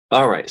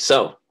All right.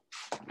 So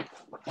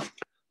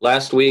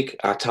last week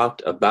I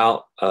talked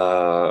about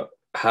how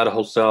to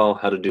wholesale,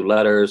 how to do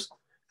letters,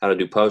 how to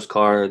do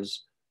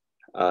postcards.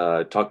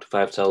 Talk to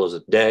 5 sellers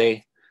a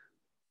day.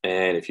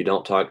 And if you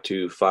don't talk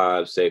to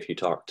 5, say if you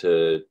talk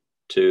to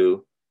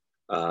 2,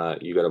 you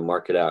got to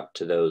mark it out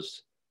to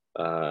those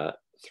 3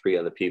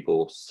 other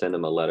people, send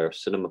them a letter,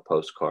 send them a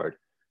postcard,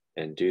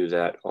 and do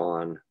that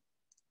on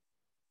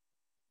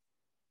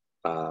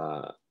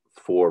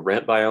for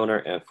rent by owner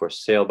and for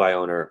sale by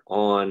owner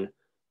on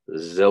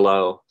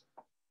Zillow.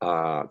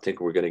 I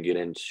think we might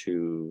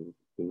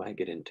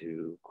get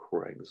into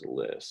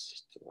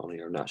Craigslist. Only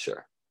I'm not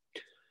sure,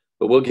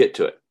 but we'll get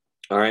to it.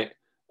 All right.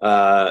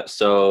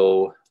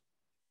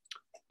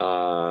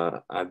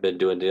 I've been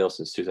doing deals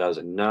since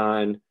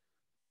 2009.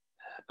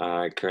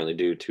 I currently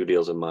do 2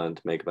 deals a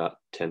month, make about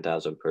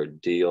 10,000 per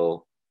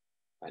deal.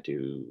 I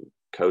do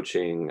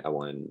coaching. I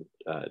won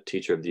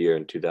Teacher of the Year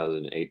in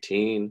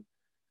 2018.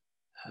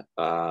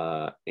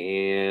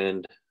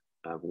 And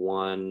I've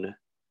won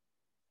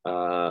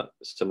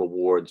some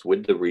awards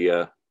with the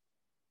REI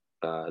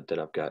that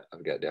I've got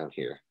down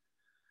here.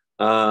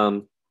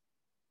 I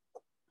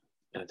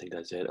think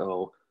that's it.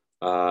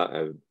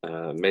 An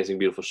amazing,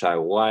 beautiful, shy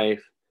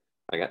wife.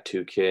 I got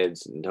 2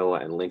 kids,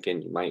 Noah and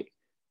Lincoln. You might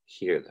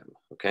hear them.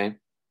 Okay.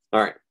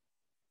 All right.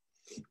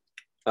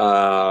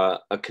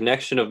 A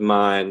connection of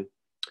mine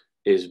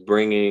is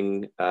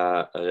bringing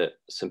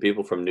some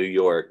people from New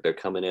York. They're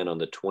coming in on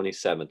the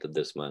 27th of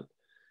this month.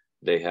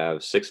 They have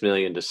 $6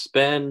 million to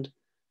spend,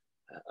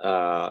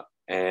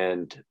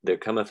 and they're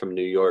coming from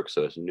New York,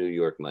 so it's New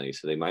York money.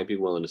 So they might be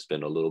willing to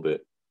spend a little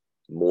bit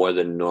more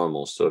than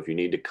normal. So if you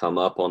need to come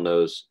up on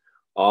those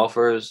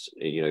offers,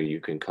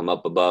 you can come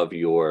up above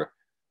your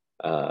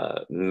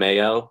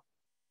Mayo.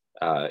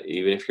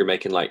 Even if you're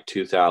making like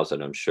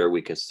 2,000, I'm sure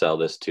we can sell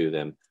this to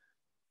them.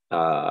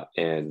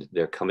 And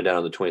they're coming down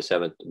on the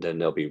 27th, then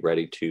they'll be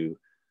ready to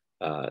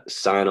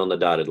sign on the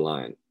dotted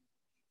line.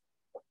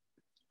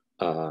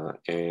 So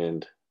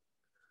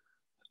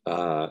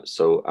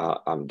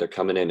they're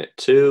coming in at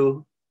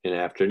 2 in the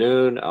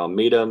afternoon. I'll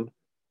meet them,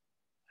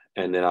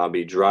 and then I'll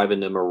be driving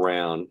them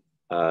around,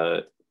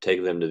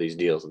 taking them to these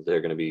deals that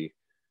they're going to be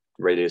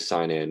ready to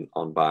sign in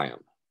on buy them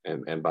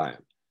and buy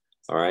them.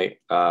 All right.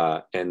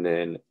 And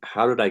then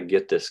how did I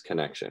get this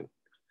connection?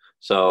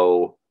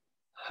 So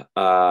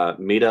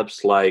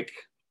meetups like,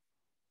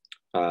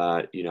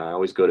 I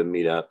always go to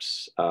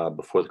meetups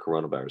before the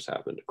coronavirus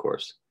happened, of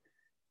course.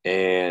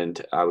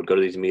 And I would go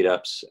to these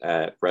meetups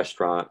at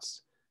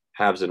restaurants,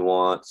 haves and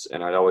wants,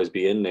 and I'd always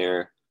be in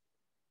there,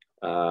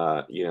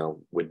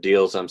 with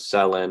deals I'm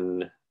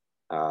selling.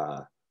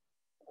 I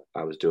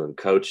was doing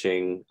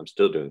coaching. I'm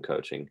still doing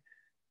coaching.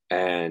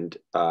 And,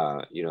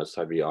 so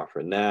I'd be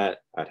offering that.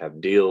 I'd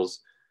have deals.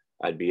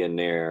 I'd be in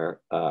there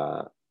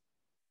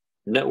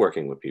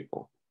networking with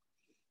people.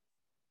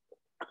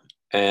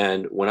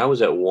 And when I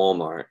was at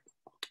Walmart,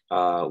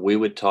 we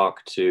would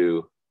talk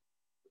to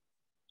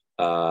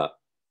the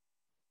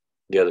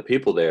other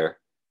people there,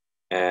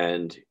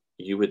 and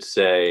you would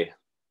say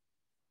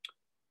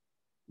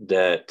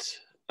that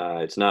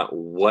it's not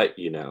what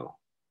you know,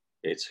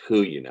 it's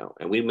who you know.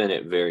 And we meant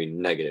it very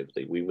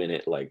negatively. We meant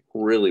it like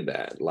really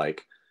bad,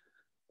 like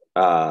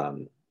as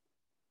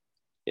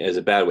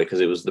a bad way,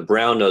 because it was the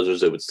brown nosers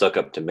that would suck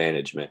up to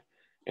management.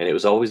 And it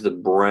was always the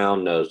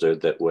brown noser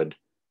that would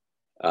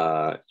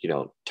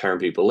turn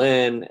people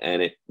in,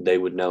 and they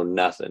would know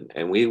nothing.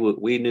 And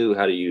we knew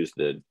how to use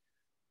the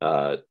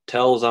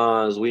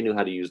tells-ons. We knew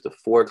how to use the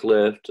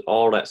forklift,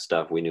 all that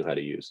stuff we knew how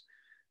to use.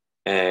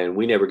 And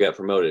we never got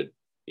promoted,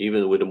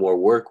 even with the more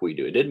work we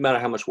do. It didn't matter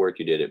how much work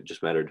you did. It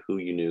just mattered who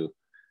you knew.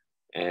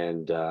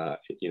 And,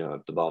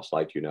 if the boss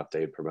liked you enough,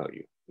 they'd promote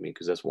you. I mean,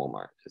 because that's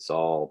Walmart. It's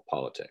all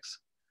politics.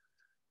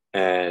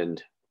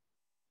 And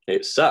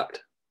it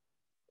sucked.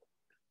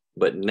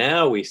 But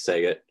now we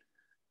say it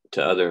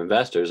to other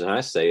investors, and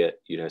I say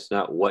it, it's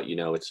not what you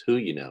know, it's who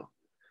you know.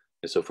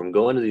 And so from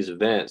going to these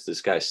events,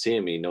 this guy's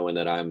seeing me, knowing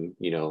that I'm,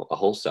 a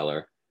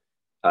wholesaler.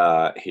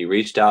 He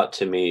reached out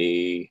to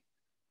me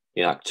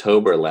in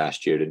October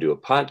last year to do a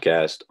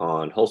podcast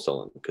on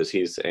wholesaling, because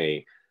he's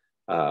a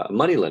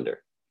money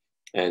lender.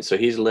 And so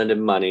he's lending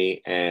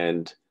money,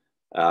 and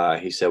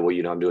he said, well,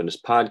 I'm doing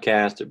this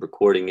podcast, I'm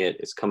recording it.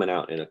 It's coming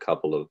out in a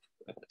couple of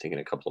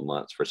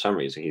months. For some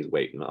reason, he's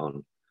waiting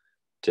on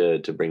to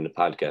bring the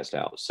podcast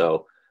out.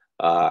 So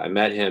I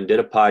met him, did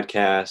a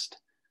podcast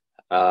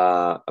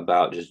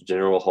about just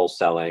general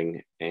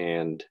wholesaling.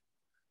 And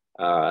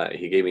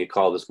he gave me a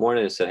call this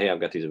morning and said, hey, I've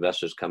got these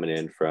investors coming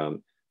in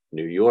from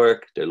New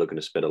York. They're looking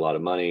to spend a lot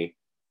of money,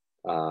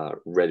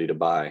 ready to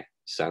buy,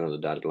 sign on the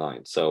dotted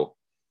line. So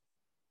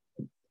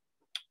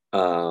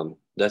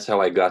that's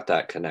how I got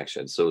that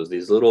connection. So it was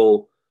these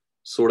little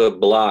sort of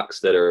blocks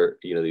that are,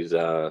 these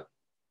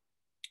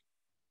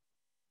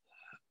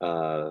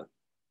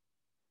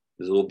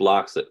little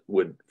blocks that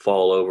would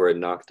fall over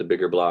and knock the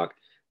bigger block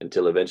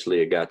until eventually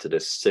it got to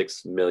this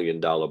 $6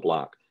 million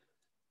block.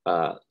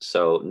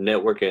 So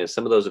networking,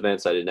 some of those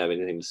events, I didn't have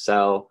anything to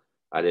sell.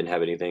 I didn't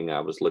have anything I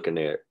was looking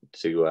there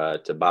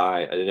to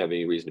buy. I didn't have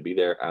any reason to be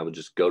there. I would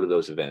just go to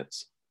those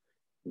events,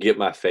 get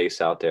my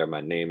face out there,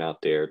 my name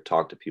out there,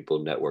 talk to people,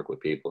 network with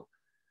people.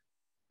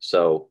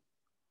 So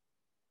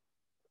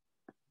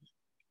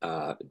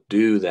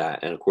do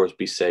that. And of course,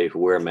 be safe,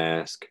 wear a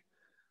mask.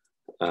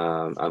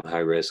 I'm high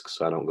risk,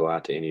 so I don't go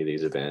out to any of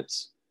these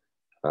events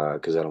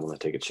because I don't want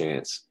to take a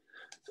chance.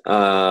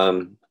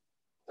 And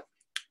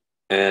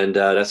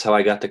that's how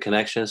I got the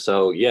connection.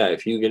 So yeah,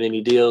 if you get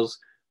any deals,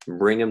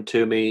 bring them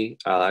to me.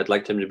 I'd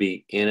like them to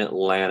be in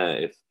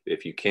Atlanta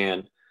if you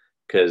can,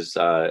 because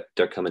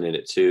they're coming in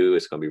at 2.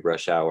 It's going to be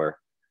rush hour,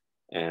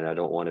 and I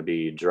don't want to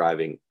be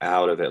driving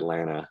out of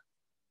Atlanta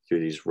through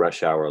these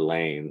rush hour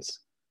lanes.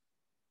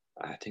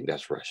 I think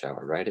that's rush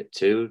hour, right? At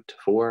 2 to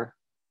 4.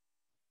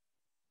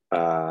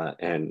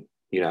 And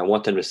I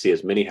want them to see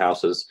as many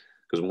houses,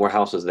 because the more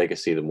houses they can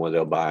see, the more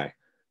they'll buy,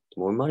 the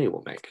more money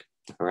we'll make.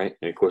 All right.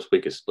 And of course we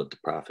can split the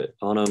profit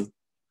on them.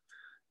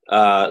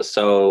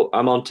 So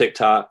I'm on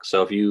TikTok.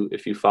 So if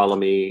you follow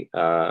me,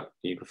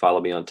 you can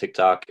follow me on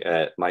TikTok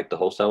at Mike the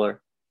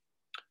Wholesaler.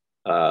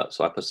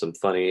 So I put some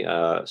funny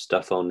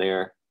stuff on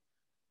there.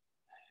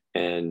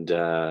 And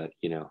I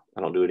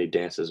don't do any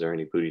dances or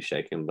any booty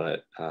shaking,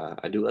 but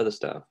I do other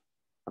stuff.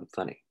 I'm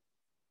funny.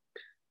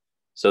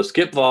 So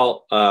Skip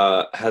Vault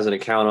has an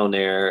account on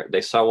there. They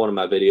saw one of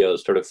my videos,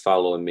 started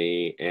following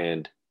me,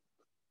 and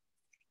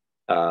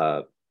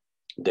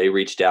they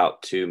reached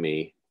out to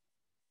me,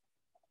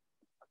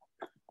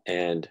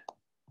 and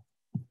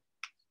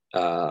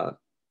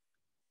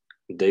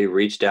they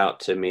reached out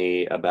to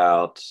me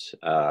about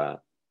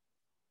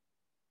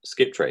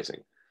skip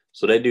tracing.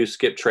 So they do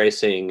skip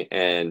tracing,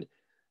 and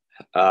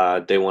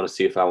they want to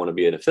see if I want to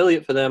be an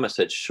affiliate for them. I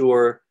said,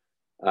 sure.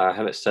 I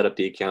haven't set up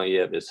the account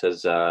yet. It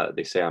says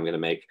they say I'm going to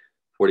make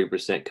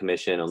 40%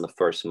 commission on the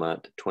first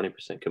month,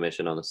 20%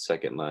 commission on the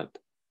second month.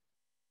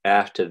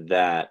 After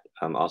that,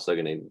 I'm also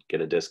going to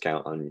get a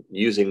discount on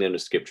using them to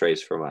skip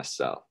trace for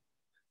myself.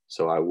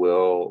 So I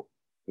will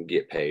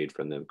get paid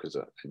from them because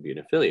I'd be an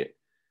affiliate.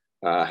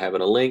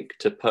 Having a link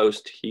to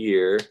post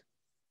here.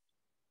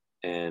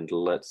 And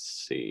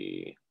let's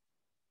see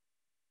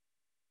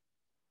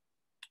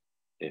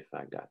if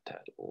I got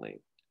that link.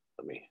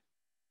 Let me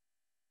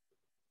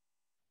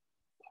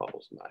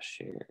pause my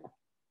share.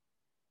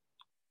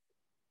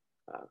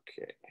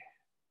 Okay.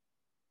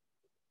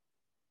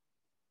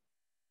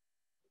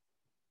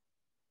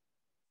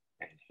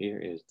 And here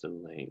is the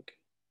link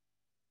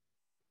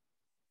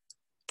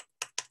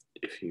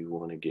if you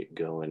want to get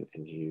going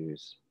and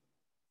use.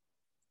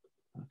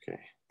 Okay.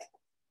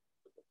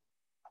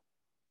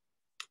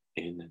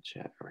 In the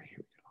chat right here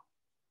we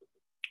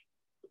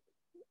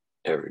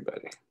go.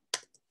 Everybody.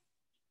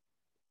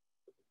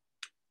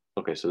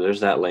 Okay, so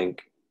there's that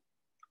link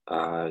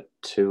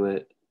to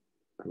it.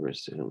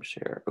 Resume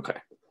share. Okay.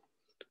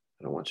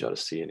 I don't want y'all to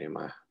see any of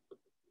my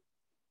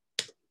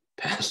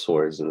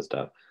passwords and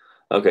stuff.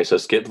 Okay, so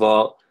Skip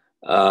Vault.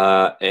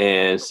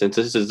 And since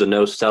this is a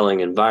no selling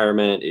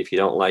environment, if you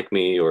don't like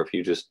me or if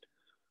you just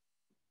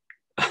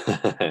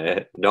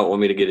don't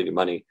want me to get any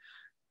money,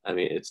 I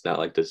mean, it's not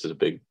like this is a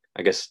big,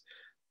 I guess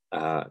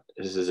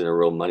this isn't a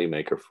real money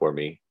maker for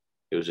me.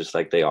 It was just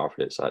like they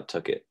offered it, so I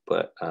took it.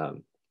 But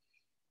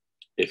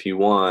if you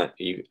want,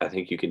 I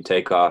think you can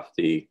take off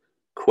the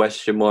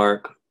question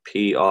mark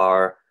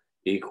PR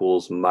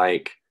equals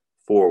Mike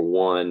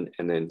 41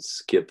 and then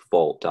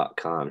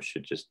skipvault.com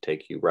should just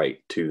take you right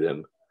to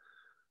them.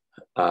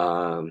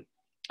 I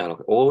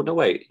don't. Oh no,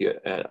 wait.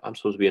 I'm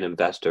supposed to be an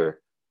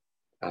investor,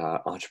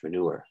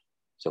 entrepreneur.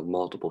 So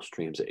multiple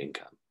streams of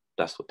income.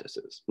 That's what this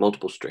is.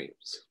 Multiple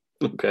streams.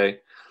 Okay.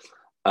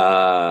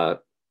 And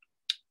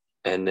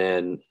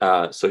then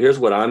so here's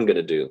what I'm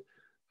gonna do.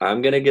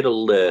 I'm gonna get a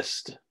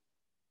list,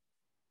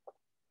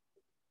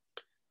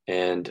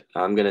 and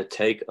I'm gonna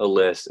take a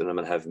list, and I'm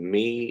gonna have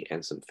me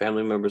and some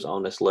family members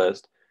on this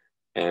list,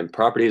 and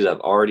properties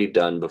I've already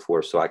done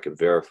before, so I can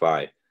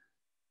verify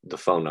the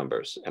phone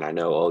numbers, and I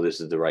know, oh, this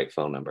is the right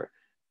phone number.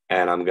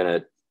 And I'm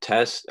gonna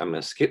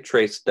skip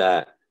trace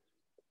that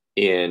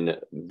in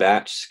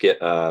batch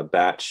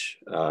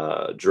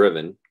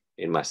driven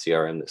in my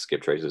CRM that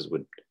skip traces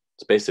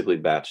it's basically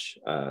batch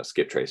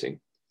skip tracing.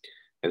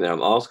 And then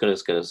I'm also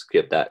gonna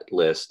skip that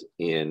list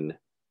in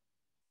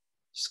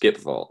Skip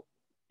Vault,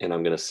 and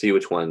I'm gonna see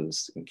which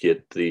ones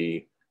get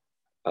the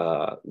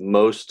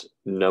most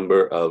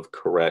number of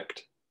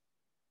correct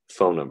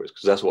phone numbers,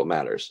 because that's what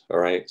matters. All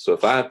right. So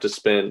if I have to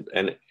spend,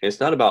 and it's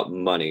not about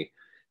money,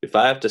 if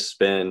I have to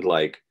spend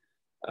like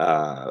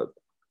 $50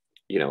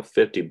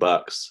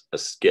 a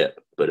skip,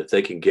 but if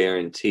they can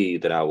guarantee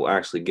that I will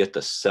actually get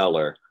the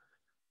seller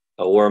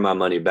or my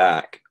money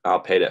back, I'll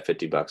pay that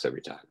 $50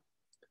 every time.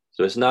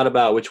 So it's not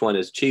about which one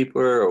is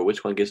cheaper or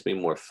which one gets me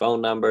more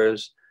phone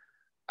numbers.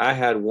 I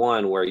had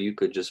one where you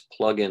could just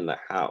plug in the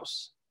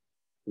house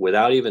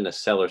without even the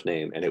seller's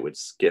name and it would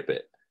skip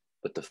it.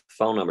 But the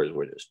phone numbers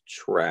were just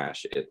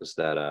trash. It was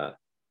that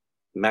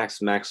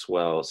Max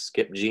Maxwell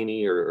Skip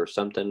Genie or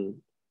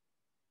something.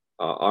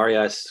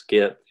 REI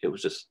Skip. It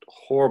was just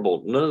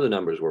horrible. None of the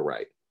numbers were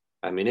right.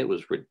 I mean, it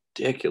was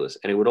ridiculous,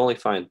 and it would only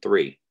find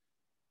 3.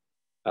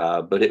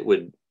 But it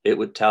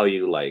would tell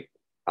you like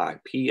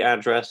IP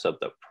address of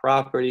the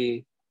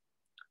property,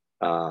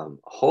 a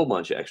whole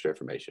bunch of extra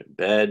information,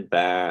 bed,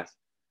 bath.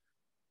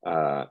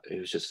 It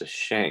was just a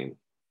shame.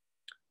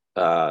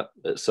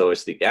 So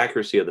it's the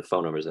accuracy of the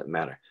phone numbers that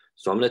matter.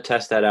 So I'm going to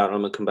test that out.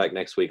 I'm going to come back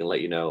next week and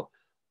let you know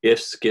if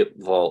Skip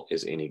Vault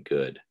is any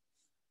good,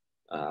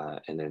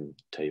 and then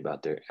tell you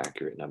about their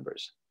accurate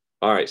numbers.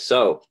 All right,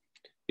 so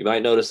you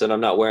might notice that I'm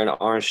not wearing an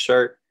orange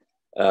shirt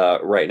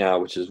right now,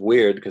 which is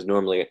weird because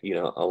normally, you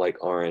know, I like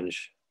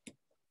orange.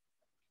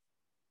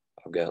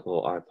 I've got a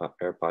little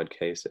AirPod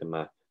case in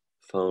my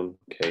phone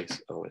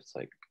case. Oh, it's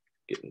like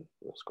getting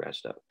a little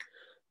scratched up.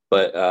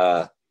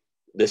 But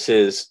this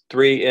is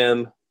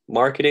 3M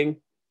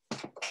Marketing.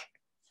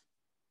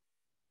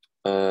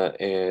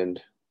 And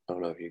I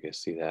don't know if you can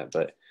see that,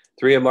 but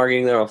 3M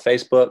Marketing, they're on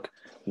Facebook.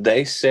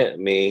 They sent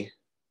me,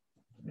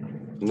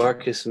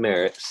 Marcus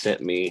Merritt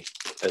sent me,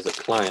 as a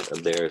client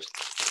of theirs,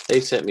 they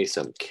sent me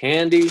some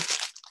candy.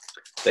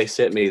 They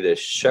sent me this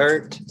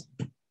shirt.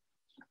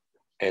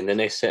 And then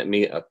they sent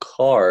me a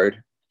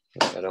card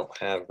I don't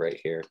have right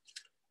here.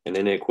 And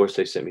then, of course,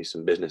 they sent me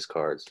some business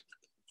cards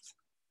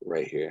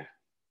right here.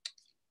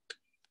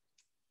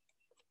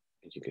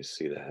 You can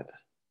see that.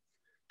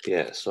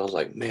 Yeah, so I was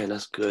like, man,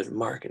 that's good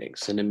marketing.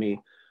 Sending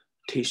me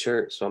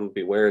t-shirt, so I'm gonna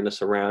be wearing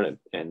this around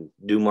and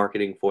do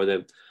marketing for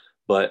them.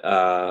 But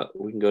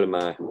we can go to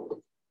my,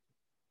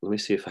 let me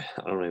see if I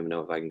don't even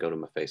know if I can go to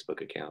my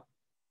Facebook account.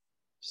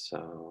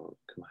 So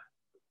come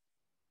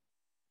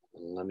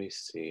on, let me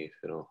see if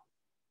it'll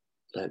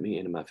let me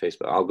into my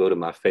Facebook. I'll go to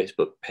my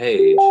Facebook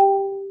page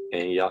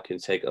and y'all can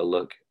take a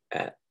look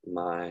at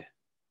my,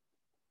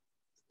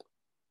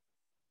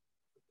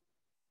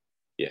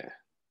 yeah.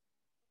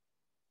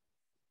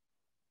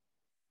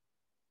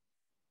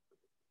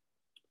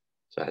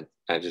 So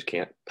I just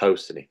can't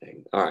post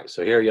anything. All right,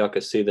 so here y'all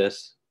can see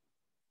this.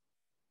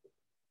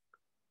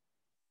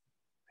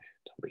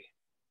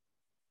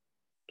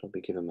 Don't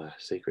be giving my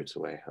secrets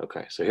away.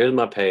 Okay, so here's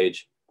my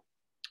page.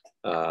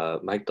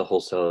 Mike the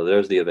Wholesaler.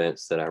 There's the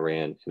events that I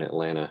ran in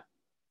Atlanta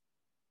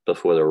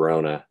before the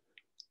Rona.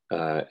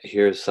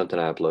 Here's something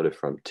I uploaded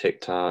from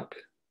TikTok.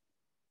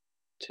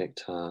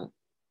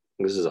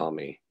 This is all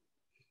me.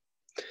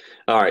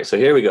 All right, so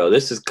here we go.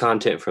 This is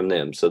content from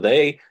them. So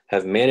they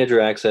have manager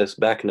access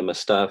back into my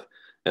stuff,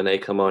 and they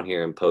come on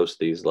here and post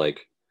these like,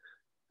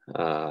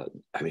 I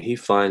mean, he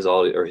finds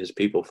all, or his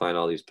people find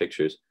all these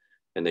pictures,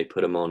 and they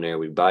put them on there.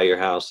 We buy your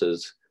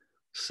houses,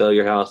 sell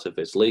your house if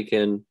it's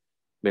leaking,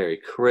 Merry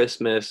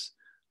Christmas,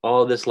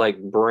 all this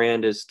like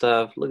branded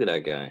stuff. Look at that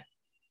guy.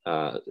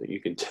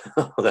 You can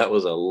tell that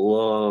was a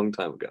long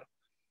time ago.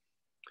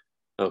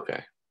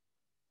 Okay.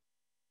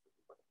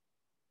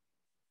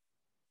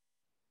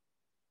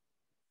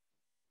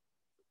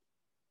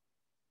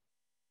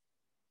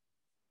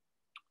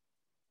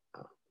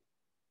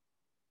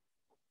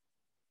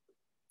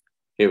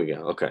 Here we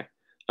go. Okay.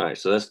 All right.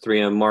 So that's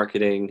 3M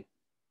Marketing.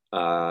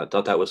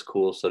 Thought that was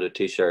cool. So the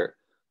t-shirt.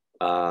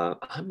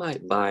 I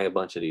might buy a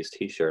bunch of these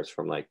t-shirts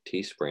from like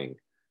Teespring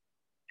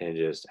and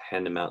just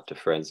hand them out to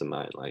friends of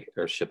mine, like,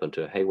 or ship them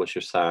to, hey, what's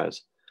your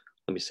size?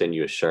 Let me send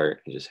you a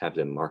shirt and just have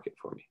them mark it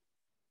for me.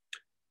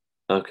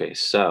 Okay,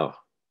 so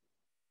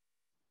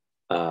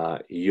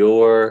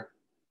your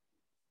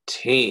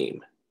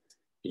team.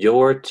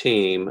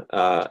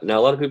 Now, a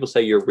lot of people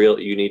say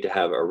you need to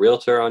have a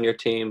realtor on your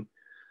team,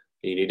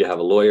 you need to have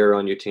a lawyer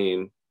on your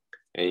team,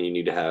 and you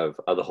need to have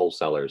other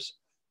wholesalers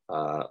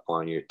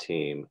on your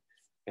team,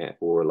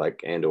 or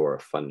a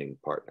funding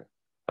partner.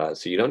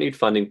 So you don't need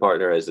funding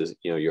partner as is,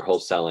 you know, you're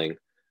wholesaling.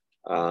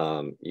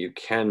 You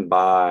can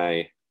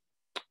buy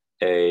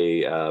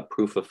a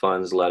proof of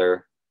funds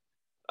letter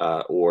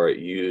or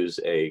use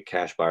a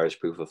cash buyer's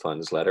proof of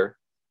funds letter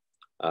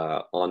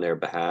on their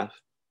behalf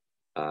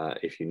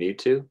if you need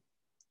to.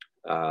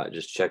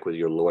 Just check with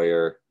your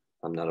lawyer.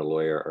 I'm not a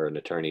lawyer or an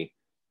attorney.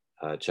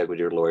 Check with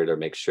your lawyer to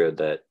make sure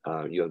that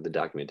you have the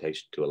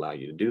documentation to allow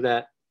you to do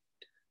that.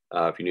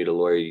 If you need a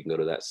lawyer, you can go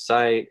to that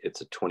site. It's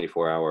a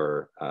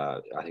 24-hour, I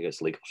think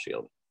it's Legal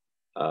Shield,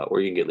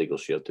 or you can get Legal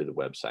Shield through the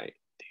website,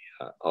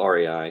 the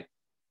REI,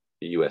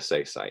 the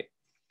USA site.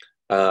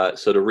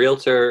 So the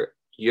realtor,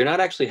 you're not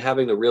actually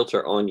having the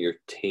realtor on your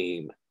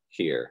team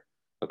here.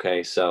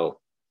 Okay, so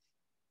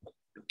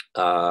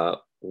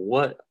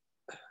what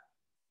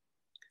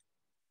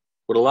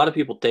a lot of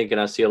people think, and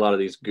I see a lot of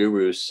these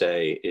gurus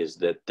say, is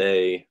that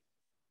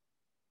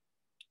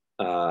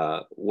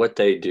what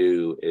they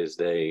do is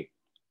they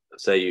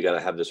say you got to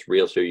have this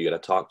realtor, you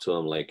got to talk to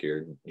them like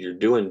you're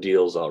doing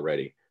deals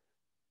already.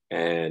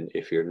 And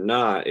if you're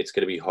not, it's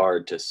going to be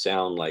hard to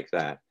sound like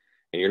that.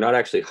 And you're not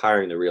actually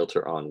hiring the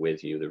realtor on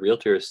with you. The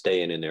realtor is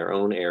staying in their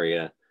own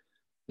area.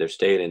 They're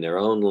staying in their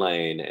own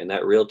lane. And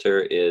that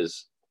realtor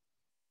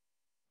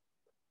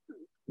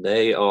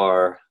they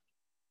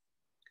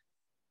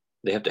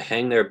have to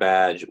hang their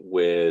badge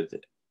with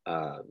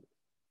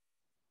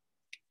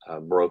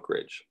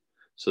brokerage.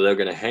 So they're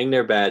going to hang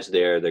their badge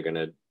there. They're going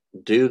to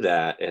do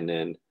that. And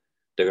then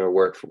they're going to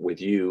work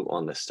with you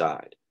on the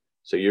side.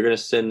 So you're going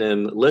to send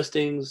them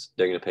listings.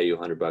 They're going to pay you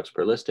 $100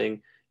 per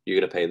listing. You're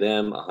going to pay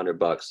them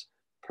 $100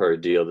 per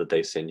deal that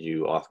they send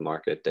you off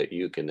market that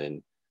you can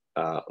then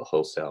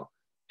wholesale.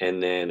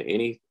 And then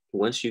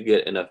once you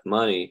get enough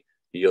money,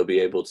 you'll be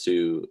able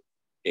to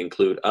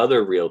include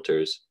other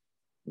realtors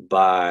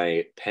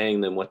by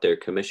paying them what their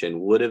commission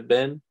would have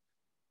been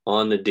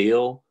on the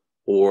deal,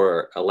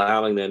 or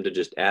allowing them to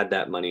just add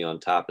that money on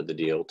top of the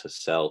deal to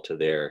sell to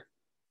their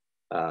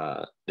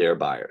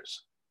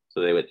buyers.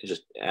 So they would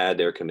just add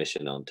their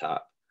commission on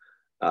top.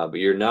 But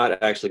you're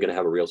not actually going to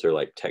have a realtor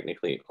like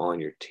technically on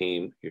your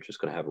team. You're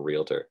just going to have a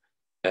realtor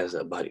as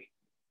a buddy.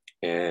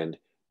 And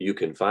you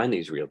can find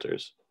these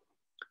realtors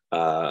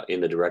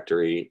in the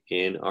directory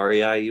in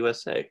REI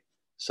USA.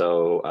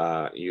 So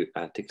I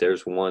think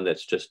there's one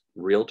that's just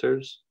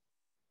realtors,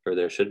 or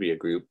there should be a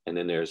group. And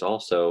then there's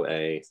also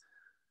a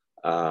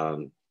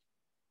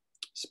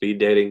speed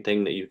dating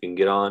thing that you can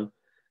get on,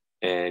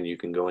 and you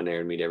can go in there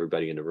and meet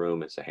everybody in the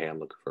room and say, hey, I'm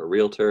looking for a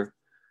realtor,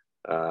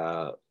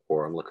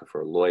 or I'm looking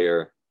for a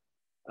lawyer,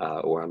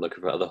 or I'm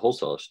looking for other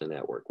wholesalers to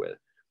network with.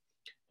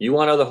 You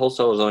want other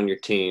wholesalers on your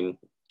team.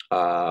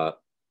 You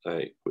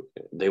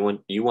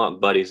want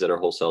buddies that are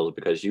wholesalers,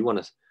 because you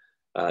want to,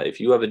 if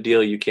you have a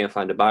deal you can't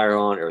find a buyer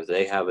on, or if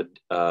they have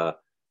a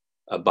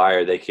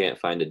buyer they can't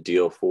find a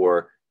deal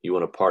for, you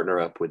want to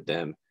partner up with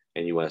them,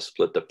 and you want to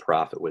split the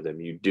profit with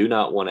them. You do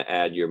not want to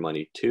add your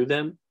money to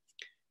them.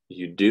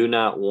 You do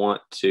not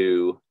want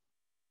to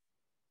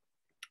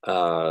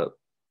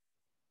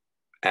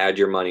add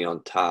your money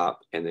on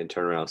top and then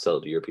turn around and sell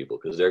it to your people,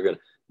 because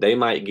they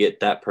might get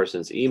that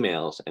person's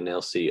emails and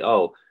they'll see,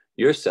 oh,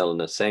 you're selling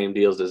the same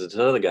deals as this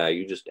other guy.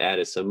 You just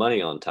added some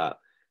money on top,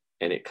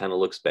 and it kind of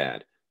looks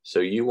bad. So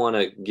you want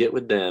to get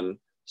with them,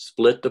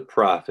 split the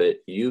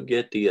profit. You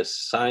get the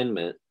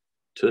assignment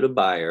to the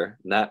buyer,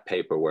 not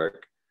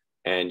paperwork,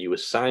 and you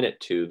assign it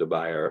to the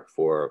buyer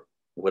for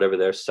whatever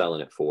they're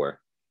selling it for.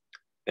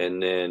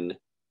 And then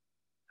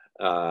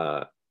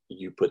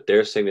you put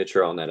their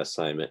signature on that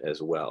assignment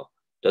as well.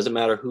 Doesn't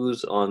matter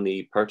who's on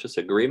the purchase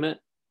agreement.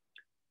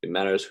 It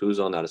matters who's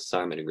on that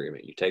assignment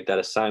agreement. You take that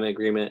assignment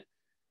agreement,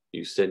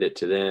 you send it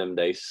to them.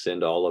 They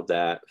send all of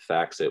that,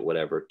 fax it,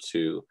 whatever,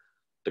 to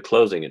the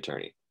closing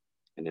attorney.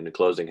 And then the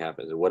closing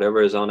happens. And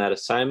whatever is on that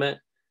assignment,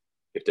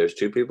 if there's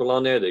two people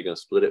on there, they're going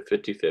to split it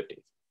 50-50.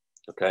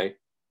 Okay?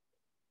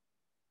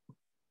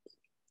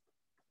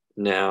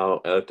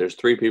 Now, if there's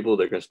three people,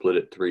 they're going to split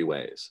it three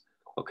ways.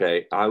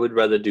 Okay? I would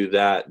rather do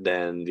that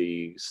than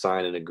the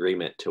sign an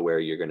agreement to where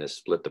you're going to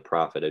split the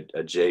profit,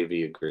 a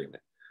JV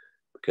agreement.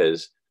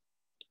 Because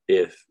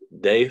if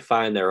they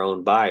find their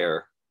own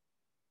buyer,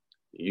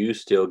 you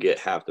still get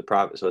half the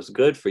profit. So it's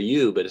good for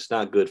you, but it's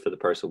not good for the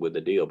person with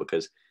the deal,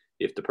 because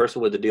if the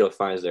person with the deal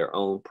finds their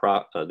own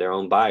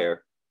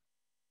buyer,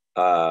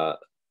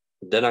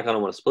 they're not going to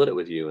want to split it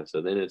with you. And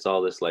so then it's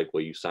all this like,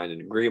 well, you signed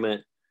an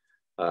agreement.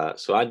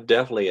 So I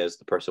definitely, as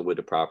the person with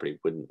the property,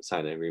 wouldn't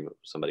sign an agreement with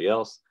somebody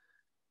else.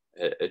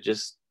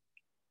 It's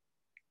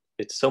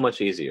so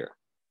much easier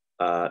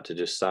to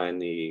just sign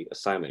the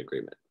assignment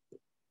agreement.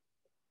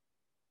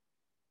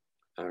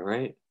 All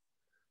right.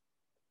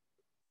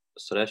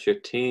 So that's your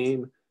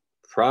team.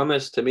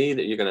 Promise to me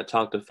that you're going to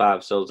talk to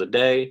 5 sales a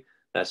day.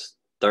 That's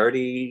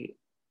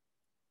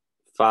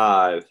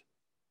 35.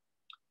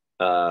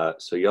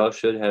 So y'all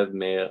should have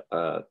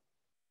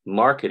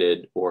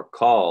marketed or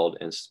called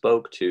and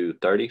spoke to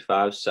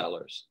 35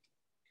 sellers.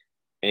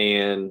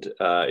 And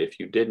if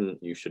you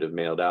didn't, you should have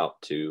mailed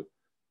out to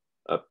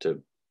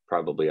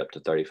probably up to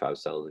 35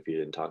 sellers if you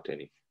didn't talk to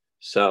any.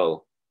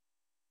 So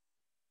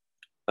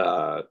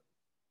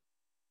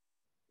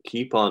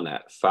keep on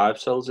that. 5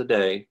 sales a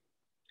day.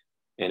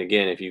 And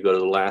again, if you go to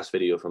the last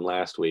video from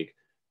last week,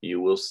 you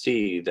will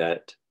see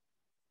that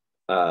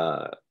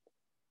how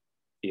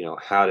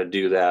to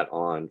do that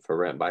for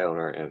rent by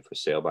owner and for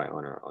sale by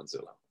owner on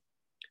Zillow.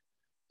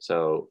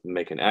 So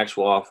make an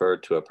actual offer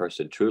to a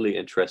person truly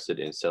interested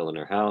in selling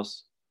their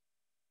house.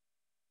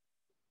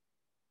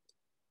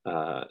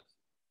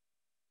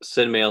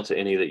 Send mail to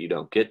any that you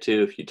don't get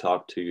to. If you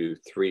talk to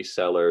 3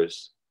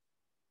 sellers,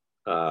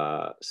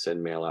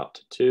 send mail out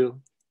to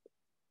 2.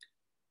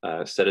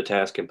 Set a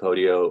task in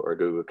Podio or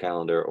Google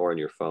Calendar or in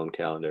your phone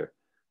calendar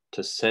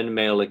to send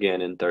mail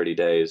again in 30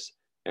 days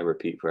and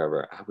repeat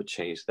forever. I would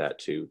change that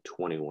to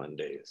 21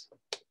 days.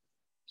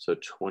 So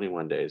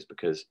 21 days,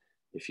 because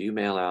if you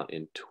mail out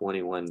in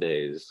 21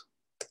 days,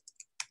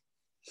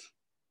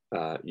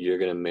 you're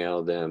going to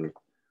mail them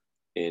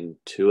in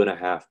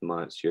 2.5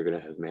 months. You're going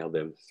to have mailed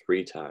them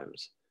 3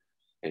 times,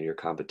 and your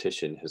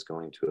competition is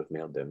going to have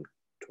mailed them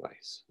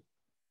twice.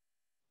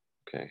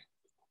 Okay.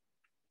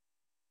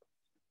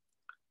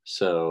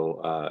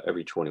 So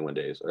every 21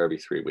 days or every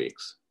 3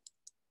 weeks.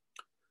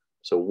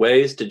 So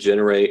ways to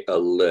generate a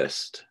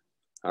list.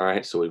 All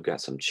right, so we've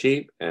got some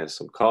cheap and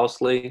some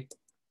costly.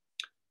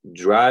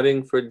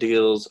 Driving for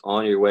deals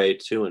on your way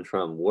to and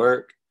from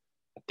work.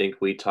 I think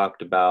we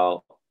talked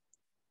about,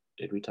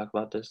 did we talk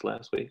about this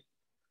last week?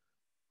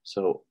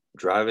 So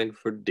driving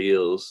for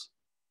deals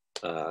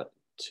to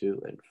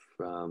and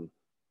from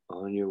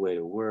on your way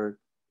to work.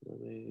 Let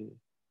me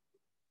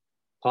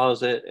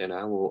pause it and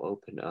I will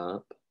open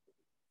up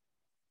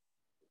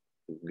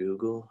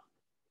Google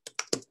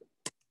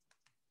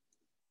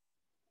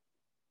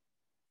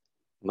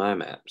My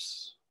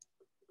Maps.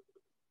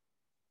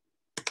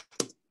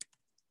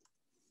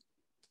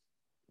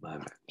 My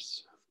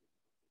Maps.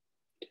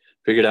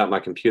 Figured out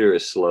my computer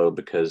is slow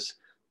because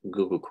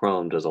Google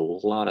Chrome does a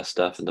lot of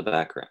stuff in the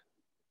background.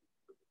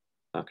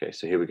 Okay,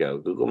 so here we go.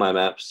 Google My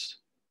Maps.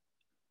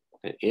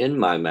 And in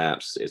My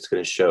Maps, it's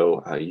going to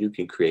show how you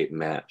can create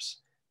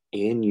maps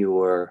in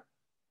your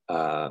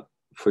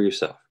for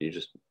yourself.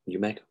 You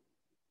make them.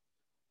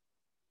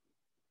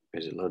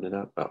 Is it loaded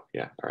up? Oh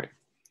yeah. All right.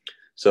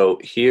 So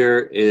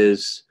here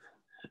is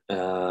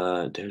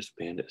there's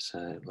Bandit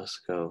Side. Let's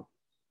go.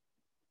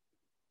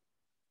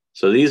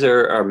 So these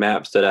are our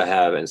maps that I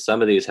have, and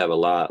some of these have a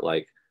lot.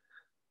 Like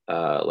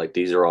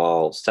these are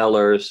all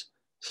sellers.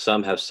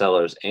 Some have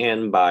sellers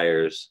and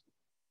buyers,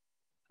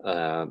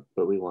 but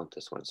we want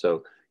this one.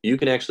 So you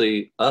can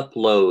actually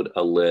upload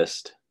a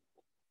list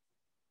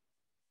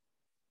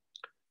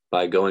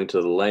by going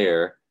to the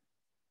layer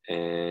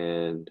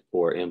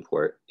or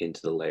import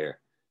into the layer.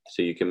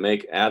 So you can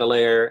add a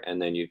layer,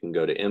 and then you can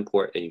go to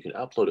import, and you can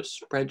upload a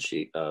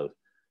spreadsheet of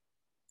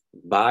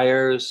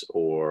buyers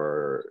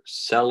or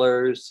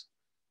sellers,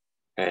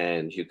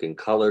 and you can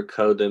color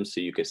code them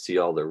so you can see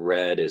all the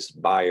red is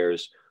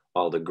buyers,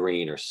 all the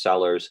green are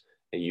sellers,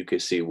 and you can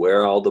see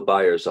where all the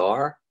buyers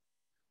are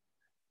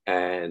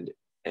and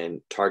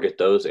target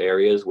those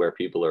areas where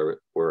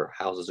where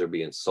houses are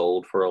being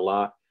sold for a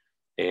lot,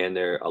 and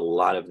a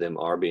lot of them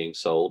are being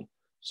sold.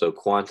 So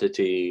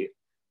quantity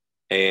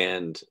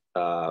and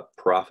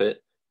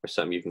profit are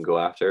something you can go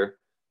after.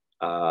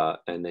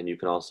 And then you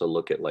can also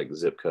look at like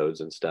zip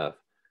codes and stuff.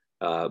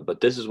 But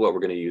this is what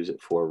we're going to use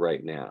it for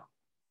right now.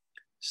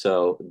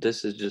 So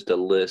this is just a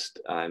list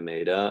I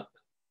made up,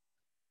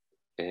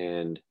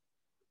 and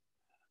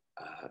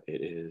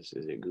is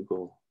it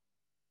Google?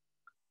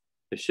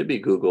 It should be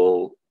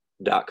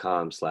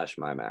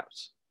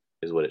google.com/mymaps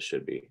is what it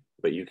should be,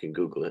 but you can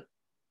Google it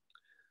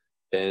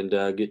and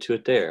get to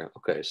it there.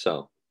 Okay,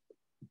 so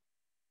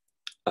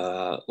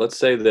let's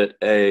say that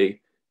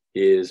A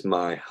is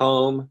my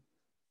home,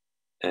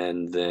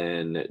 and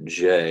then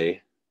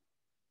J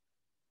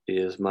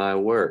is my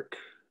work.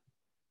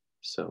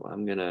 So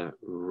I'm gonna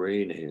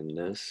rename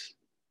this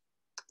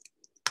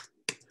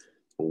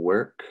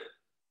work.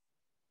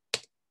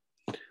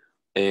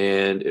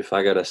 And if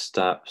I gotta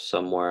stop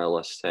somewhere,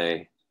 let's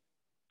say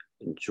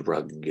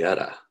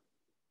Dragetta,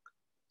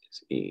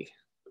 it's E.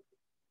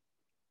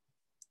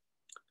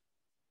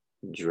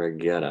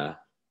 Dragetta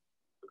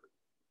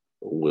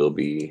will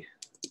be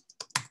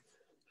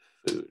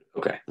food.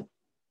 Okay.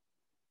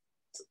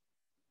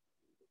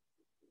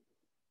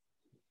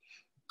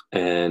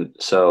 And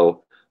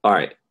so, all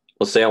right,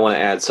 let's say I want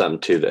to add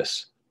something to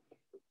this.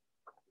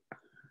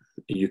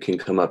 You can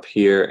come up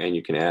here and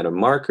you can add a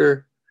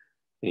marker,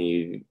 and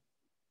you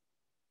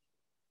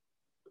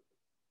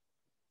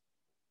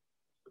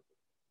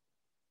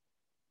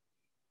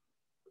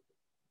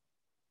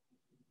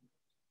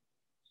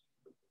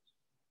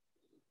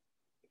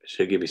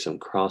should give you some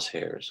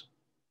crosshairs.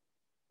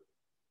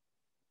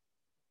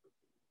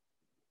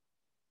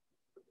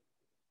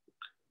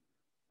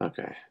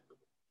 Okay.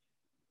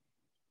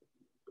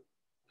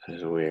 That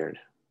is weird.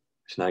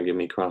 It's not giving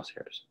me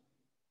crosshairs.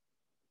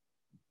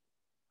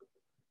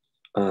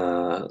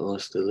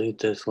 Let's delete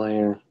this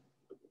layer.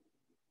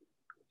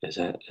 Is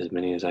that as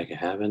many as I can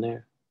have in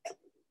there?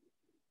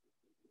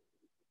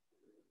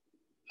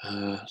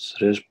 So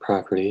there's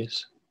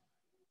properties,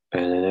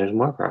 and then there's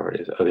more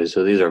properties. Okay,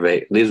 so these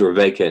were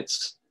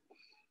vacants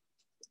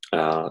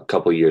a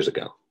couple years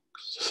ago,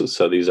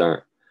 so these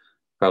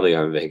probably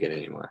aren't vacant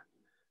anymore.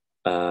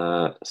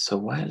 So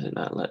why is it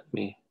not letting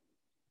me?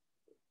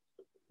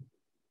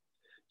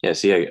 Yeah,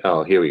 see,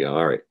 oh, here we go.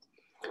 All right.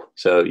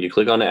 So you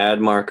click on the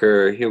add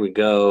marker. Here we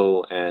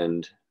go,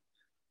 and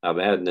I'm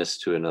adding this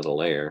to another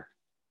layer.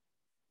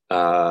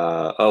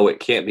 Oh, it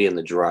can't be in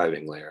the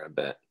driving layer, I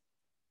bet.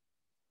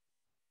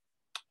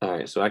 All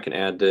right, so I can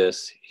add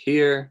this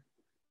here,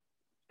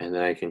 and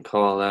then I can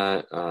call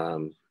that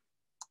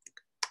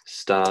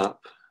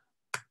stop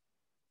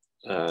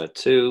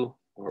to,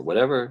 or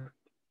whatever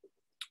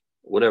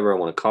I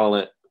want to call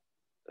it.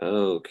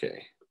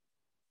 Okay.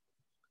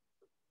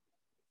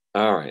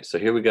 All right, so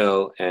here we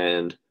go,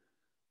 and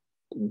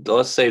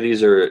let's say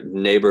these are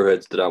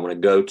neighborhoods that I want to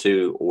go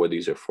to, or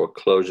these are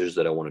foreclosures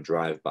that I want to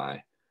drive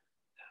by.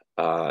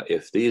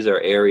 If these are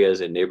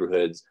areas and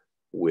neighborhoods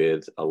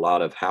with a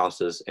lot of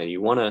houses, and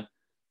you want to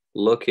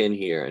look in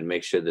here and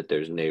make sure that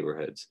there's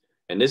neighborhoods.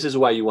 And this is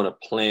why you want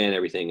to plan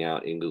everything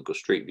out in Google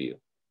Street View.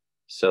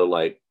 So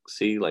like,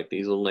 see, like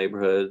these little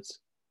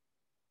neighborhoods,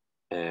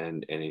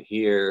 and in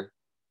here,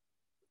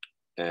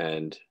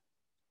 and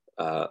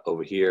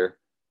over here.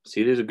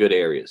 See, these are good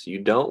areas. You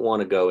don't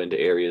want to go into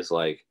areas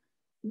like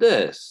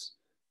this,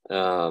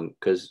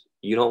 because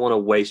you don't want to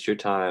waste your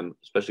time,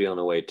 especially on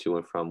the way to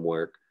and from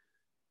work,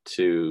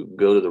 to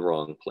go to the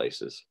wrong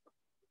places.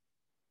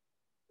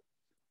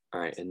 All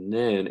right, and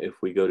then if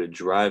we go to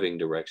driving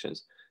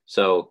directions,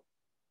 so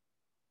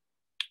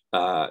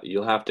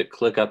you'll have to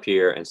click up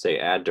here and say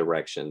add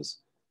directions.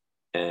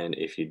 And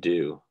if you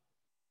do,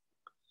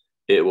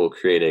 it will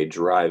create a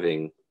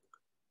driving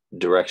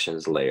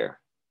directions layer.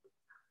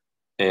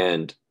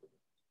 And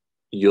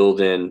you'll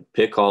then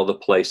pick all the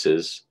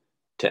places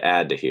to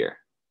add to here.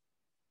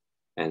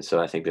 And so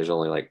I think there's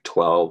only like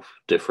 12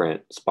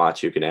 different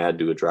spots you can add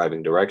to a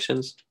driving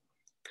directions.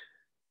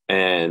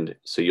 And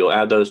so you'll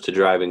add those to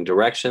driving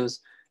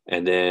directions,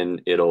 and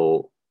then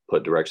it'll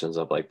put directions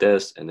up like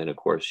this. And then of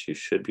course you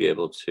should be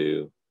able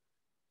to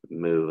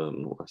move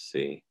them. Let's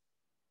see.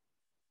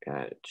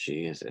 Got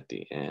G is at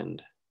the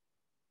end.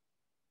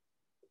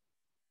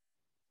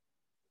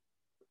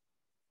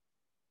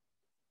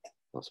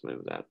 Let's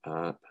move that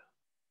up.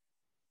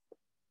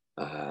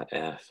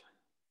 F.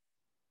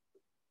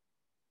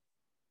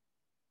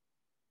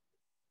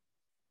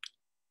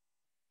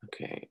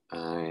 Okay,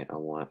 I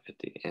want at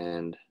the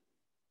end.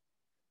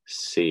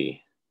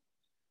 C.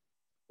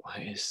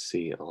 Why is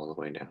C all the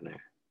way down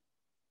there?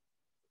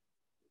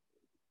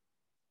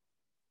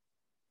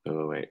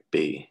 Oh, wait,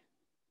 B.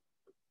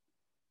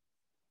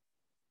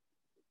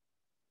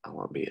 I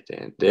want B at the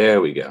end.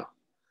 There we go.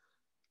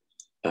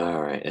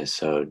 All right, and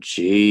so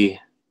G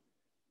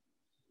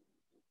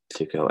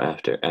to go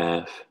after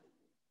F.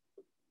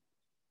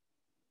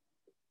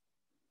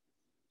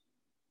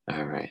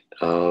 All right,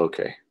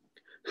 okay.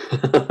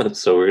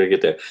 So we're gonna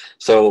get there.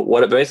 So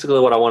basically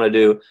what I want to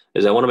do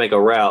is I want to make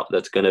a route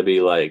that's gonna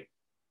be like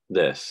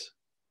this,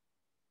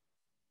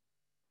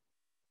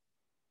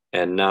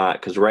 and not,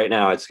 because right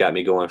now it's got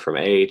me going from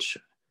H,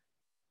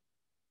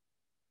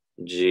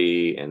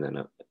 G, and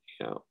then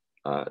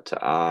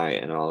to I,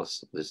 and all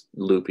this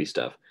loopy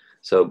stuff.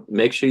 So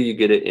make sure you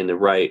get it in the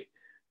right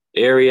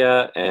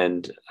area,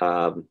 and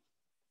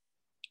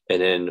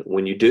then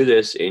when you do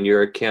this in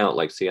your account,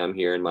 like see I'm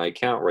here in my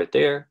account right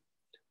there.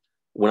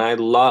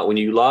 When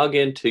you log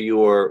into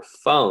your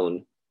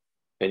phone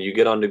and you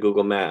get onto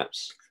Google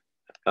Maps,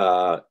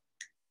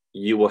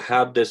 you will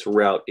have this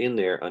route in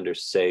there under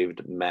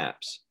saved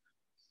maps.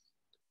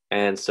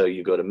 And so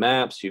you go to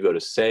maps, you go to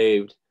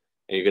saved,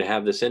 and you're going to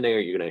have this in there.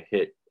 You're going to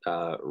hit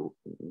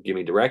give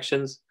me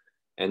directions,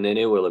 and then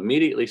it will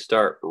immediately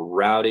start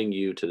routing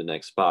you to the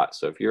next spot.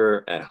 So if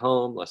you're at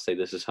home, let's say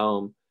this is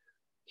home,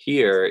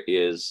 here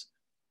is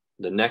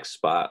the next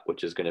spot,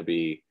 which is going to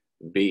be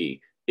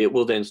B. It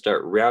will then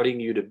start routing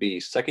you to B.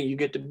 Second you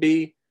get to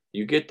B,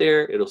 you get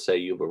there, it'll say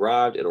you've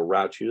arrived. It'll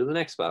route you to the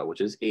next spot,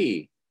 which is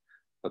E.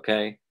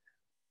 Okay.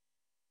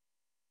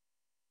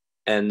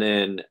 And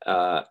then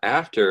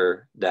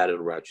after that,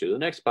 it'll route you to the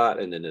next spot,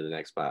 and then to the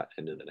next spot,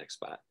 and to the next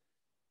spot.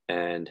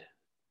 And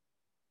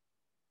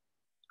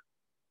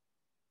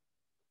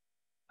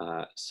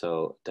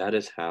so that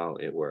is how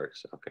it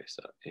works. Okay,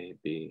 so A,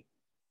 B.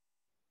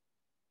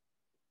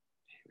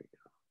 Here we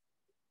go.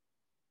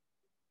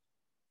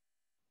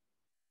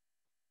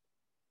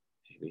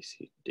 A, B,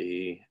 C,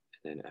 D.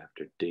 And then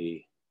after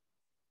D,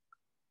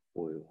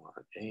 we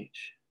want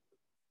H.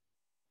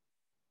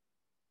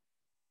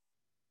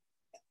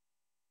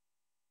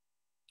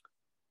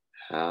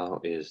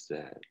 How is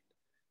that?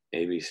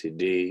 A, B, C,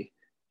 D,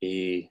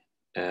 E,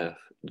 F,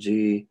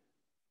 G,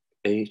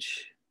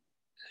 H.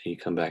 You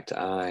come back to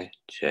I,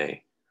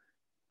 J.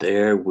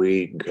 There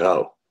we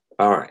go.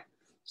 All right.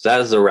 So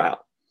that is the route.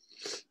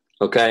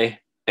 Okay.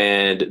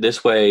 And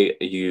this way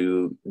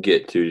you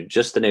get to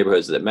just the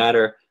neighborhoods that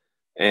matter.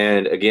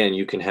 And again,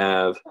 you can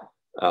have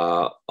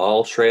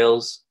All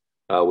Trails,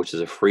 which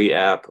is a free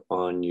app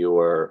on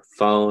your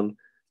phone.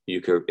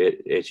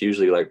 It's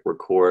usually like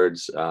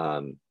records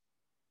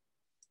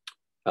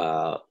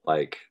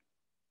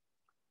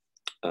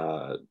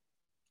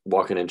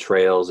walking in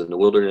trails in the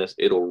wilderness.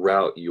 It'll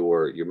route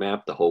your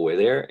map the whole way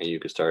there, and you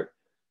can start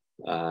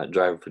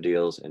driving for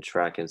deals and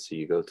tracking. So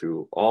you go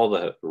through all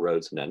the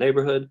roads in that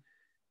neighborhood,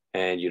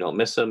 and you don't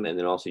miss them. And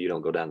then also you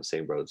don't go down the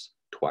same roads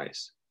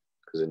twice,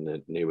 because in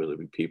the neighborhood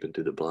we peeping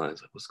through the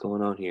blinds, like, what's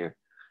going on here?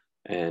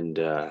 And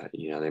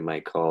they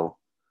might call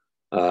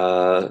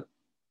the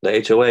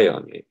HOA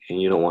on you, and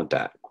you don't want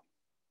that.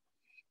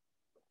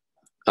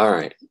 All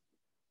right,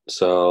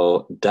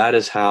 so that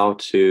is how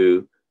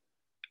to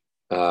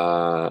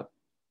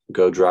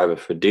go driving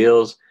for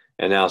deals.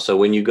 And now, so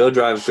when you go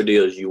driving for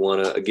deals, you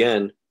want to,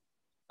 again,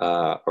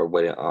 or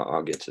wait,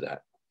 I'll get to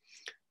that.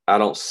 I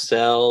don't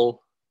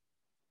sell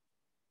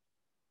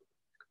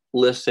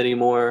lists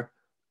anymore.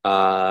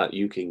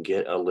 You can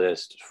get a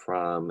list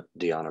from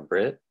Deanna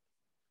Britt,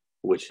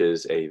 which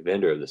is a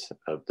vendor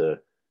of the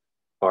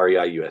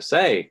REI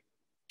USA.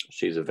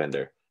 She's a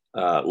vendor,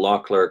 law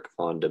clerk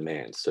on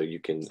demand. So you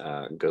can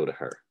go to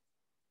her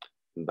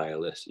and buy a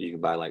list. You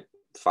can buy like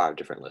 5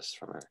 different lists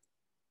from her.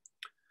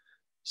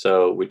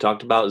 So we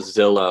talked about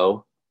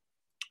Zillow.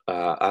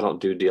 I don't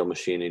do Deal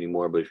Machine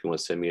anymore, but if you want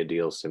to send me a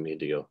deal, send me a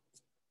deal.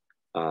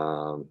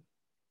 And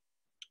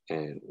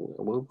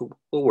we'll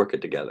work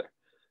it together.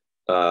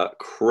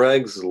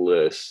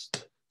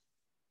 Craigslist.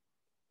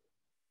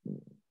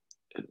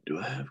 Do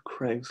I have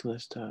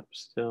Craigslist up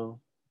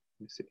still?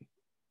 Let me see.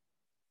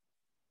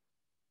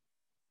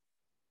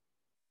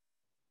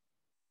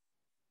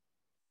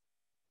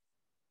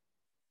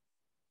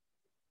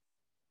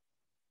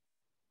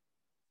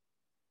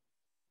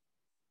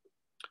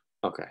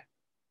 Okay,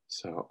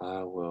 so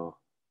I will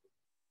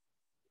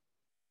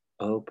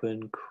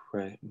open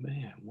Craig.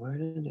 Man, where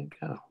did it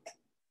go?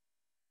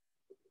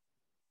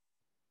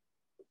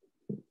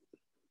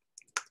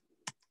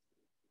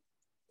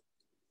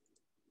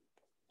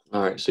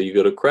 All right, so you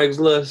go to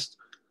Craigslist,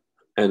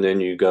 and then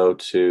you go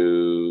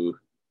to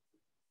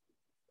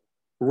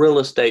real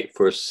estate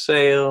for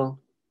sale.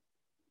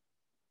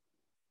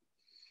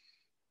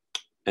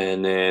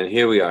 And then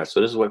here we are. So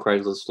this is what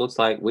Craigslist looks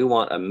like. We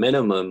want a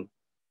minimum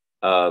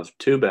of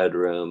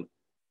 2-bedroom,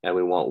 and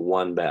we want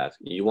 1 bath.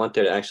 You want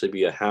there to actually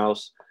be a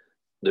house.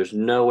 There's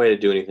no way to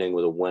do anything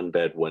with a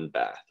 1-bed,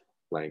 1-bath.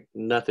 Like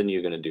nothing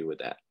you're gonna do with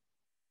that.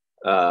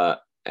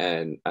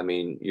 And I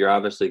mean, you're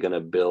obviously gonna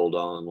build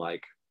on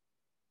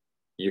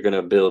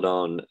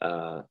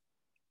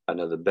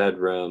another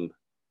bedroom,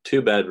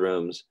 2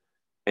 bedrooms,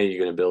 and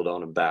you're gonna build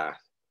on a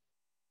bath.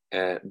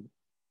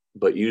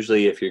 But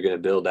usually, if you're gonna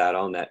build that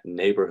on that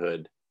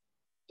neighborhood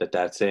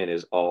that's in,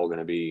 is all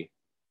gonna be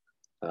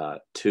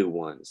 2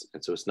 ones,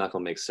 and so it's not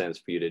gonna make sense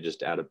for you to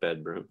just add a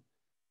bedroom.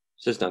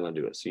 It's just not gonna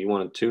do it. So you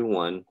want a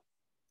 2-1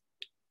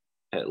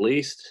 at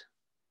least,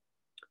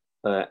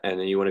 and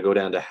then you want to go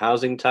down to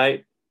housing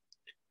type,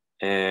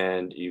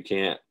 and you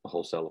can't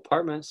wholesale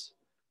apartments,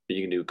 but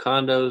you can do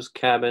condos,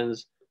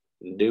 cabins,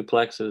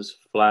 duplexes,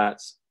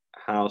 flats,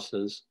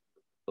 houses,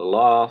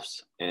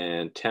 lofts,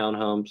 and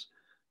townhomes.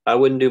 I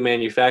wouldn't do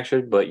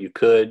manufactured, but you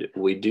could.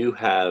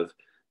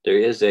 There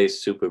is a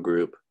super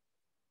group,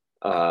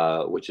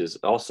 which is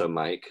also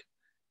Mike,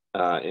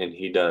 and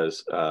he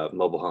does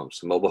mobile homes.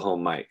 So mobile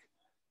home Mike,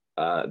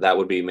 that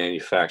would be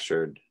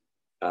manufactured,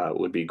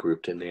 would be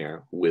grouped in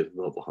there with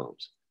mobile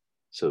homes.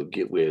 So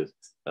get with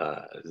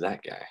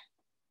that guy.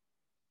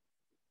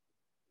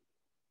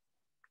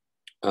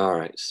 All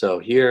right, so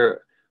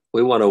here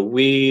we want to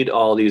weed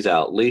all these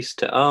out. Lease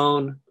to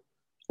own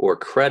or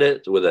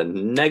credit with a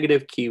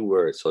negative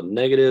keyword. So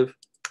negative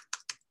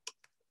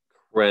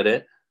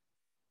credit.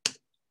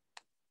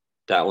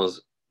 That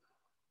one's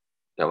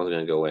going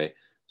to go away.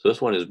 So this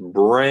one is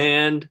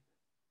brand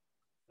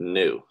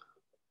new.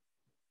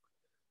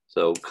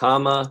 So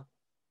comma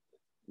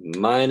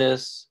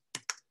minus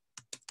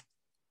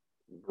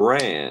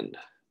brand.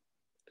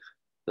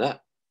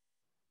 That.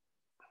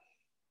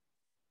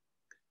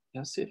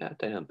 Yeah, see that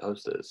damn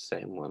posted the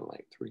same one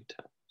like 3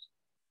 times.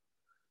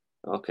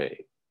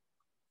 Okay.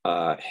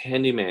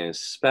 Handyman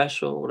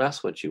special.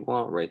 That's what you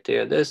want right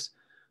there. This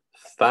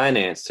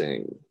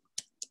financing.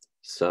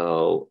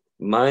 So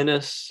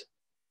minus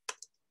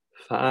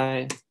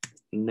finance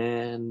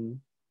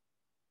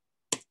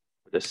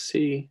with a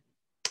C.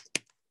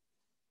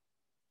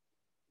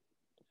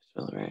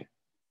 Spell it right.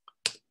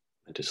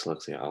 My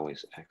dyslexia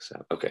always acts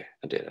out. Okay,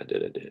 I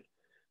did.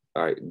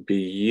 All right,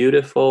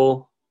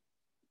 beautiful.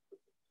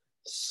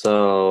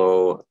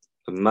 So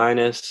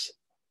minus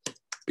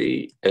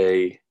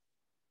BAU.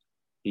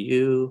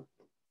 Beautiful.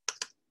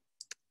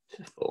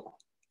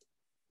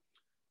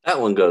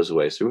 That one goes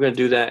away. So we're going to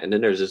do that. And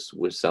then there's this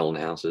with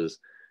selling houses.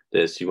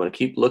 You want to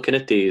keep looking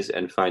at these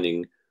and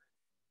finding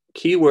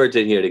keywords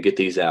in here to get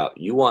these out.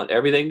 You want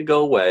everything to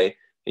go away,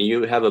 and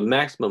you have a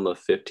maximum of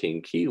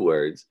 15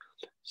 keywords.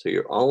 So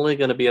you're only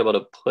going to be able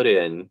to put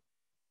in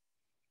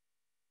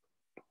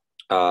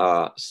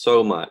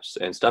so much,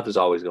 and stuff is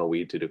always going to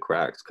weed through the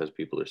cracks because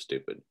people are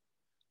stupid.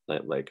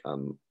 Like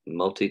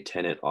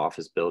multi-tenant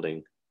office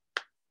building,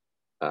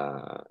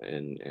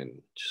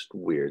 and just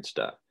weird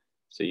stuff.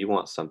 So you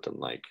want something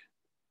like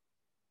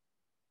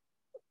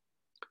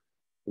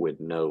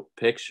with no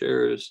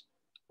pictures,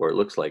 or it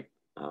looks like,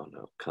 I don't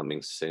know,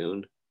 coming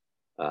soon,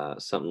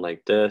 something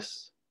like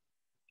this.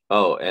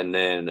 Oh, and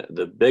then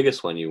the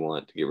biggest one you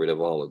want to get rid of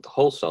all of the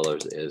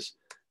wholesalers is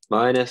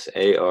minus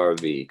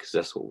ARV, because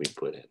that's what we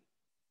put in.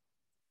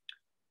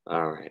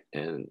 All right,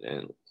 and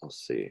we'll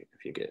see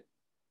if you get,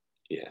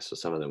 yeah, so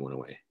some of them went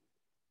away.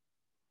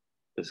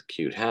 This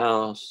cute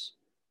house.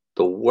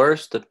 The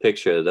worse the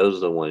picture, those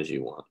are the ones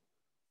you want.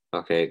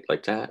 Okay,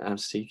 like that. I'm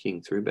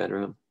seeking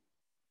 3-bedroom.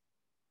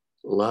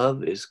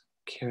 Love is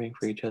caring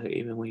for each other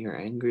even when you're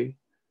angry.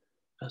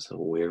 That's a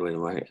weird way to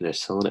write it. And they're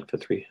selling it for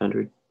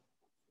 300.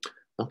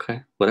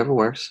 Okay, whatever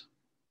works.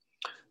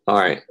 All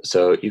right,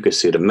 so you can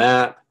see the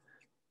map.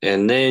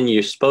 And then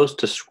you're supposed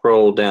to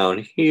scroll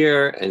down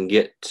here and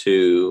get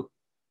to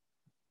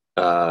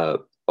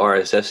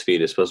RSS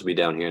feed. It's supposed to be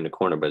down here in the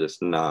corner, but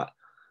it's not.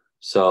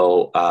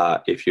 So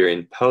if you're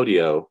in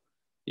Podio,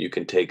 you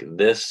can take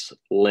this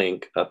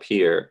link up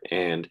here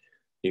and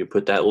you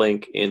put that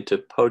link into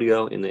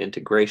Podio in the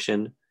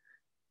integration,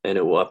 and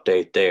it will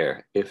update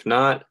there. If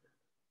not,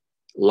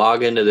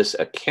 log into this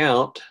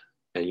account,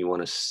 and you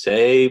want to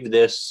save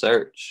this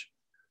search.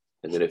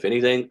 And then if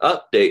anything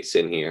updates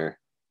in here,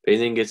 if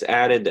anything gets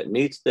added that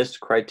meets this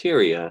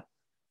criteria,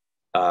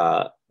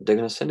 they're going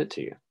to send it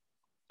to you.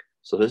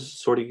 So this is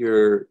sort of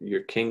your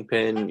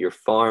kingpin, your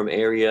farm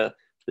area.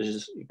 This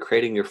is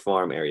creating your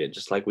farm area,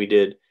 just like we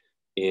did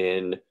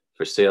in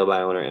for sale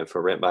by owner and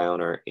for rent by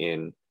owner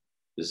in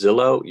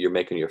Zillow. You're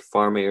making your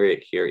farm area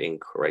here in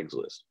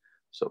Craigslist.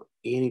 So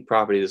any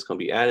property that's going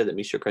to be added that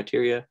meets your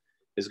criteria,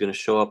 is going to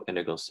show up and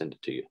they're going to send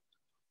it to you.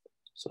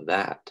 So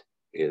that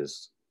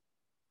is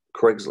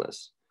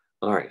Craigslist.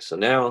 All right, so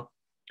now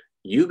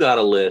you got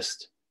a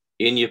list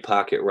in your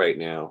pocket right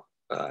now.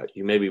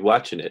 You may be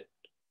watching it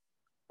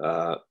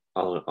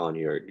on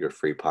your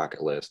free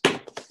pocket list.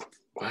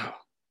 Wow.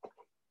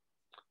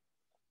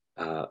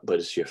 But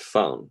it's your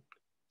phone.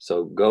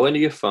 So go into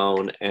your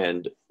phone,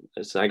 and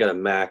so I got a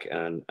Mac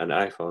and an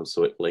iPhone,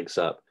 so it links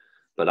up.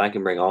 But I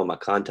can bring all my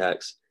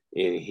contacts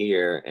in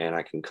here, and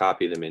I can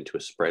copy them into a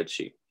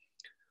spreadsheet.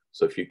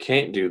 So if you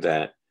can't do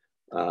that,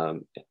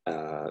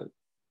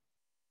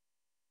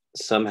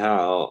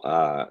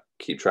 somehow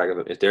keep track of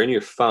them. If they're in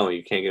your phone,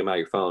 you can't get them out of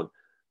your phone,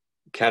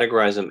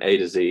 categorize them A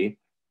to Z.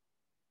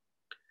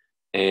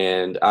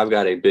 And I've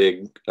got a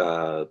big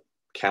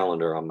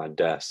calendar on my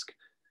desk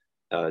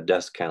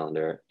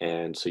calendar.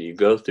 And so you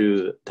go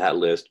through that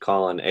list,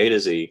 call on A to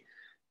Z.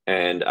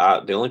 And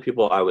the only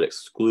people I would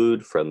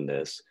exclude from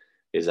this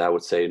is I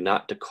would say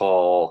not to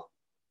call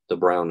the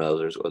brown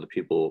nosers or the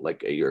people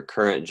like at your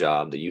current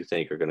job that you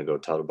think are going to go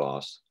tell the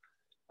boss,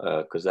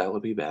 because that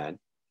would be bad.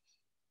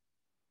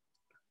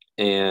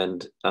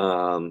 And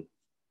don't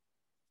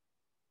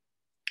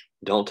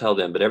tell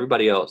them, but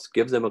everybody else,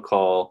 give them a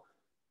call,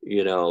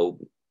 you know,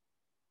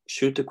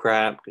 shoot the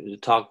crap,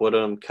 talk with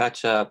them,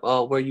 catch up.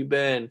 Oh, where you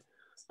been?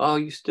 Oh,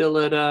 you still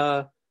at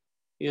at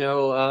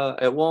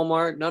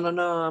Walmart? No,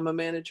 I'm a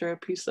manager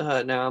at Pizza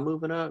Hut now. I'm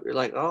moving up. You're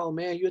like, oh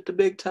man, you at the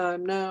big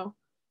time now?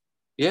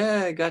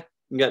 Yeah, I got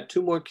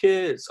 2 more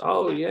kids.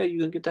 Oh yeah, you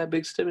can get that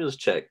big stimulus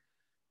check,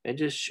 and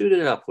just shoot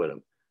it up with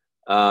them.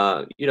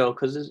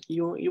 Because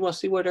you want to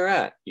see where they're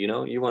at. You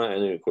want to,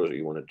 and then of course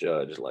you want to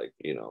judge, like,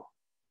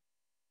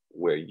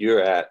 where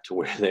you're at to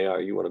where they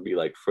are. You want to be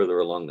like further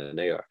along than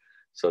they are.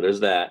 So there's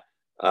that.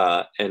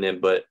 And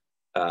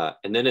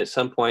then at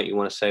some point you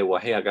want to say, well,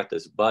 hey, I got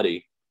this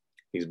buddy.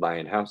 He's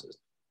buying houses.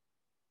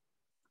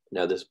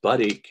 Now this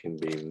buddy can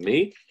be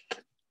me.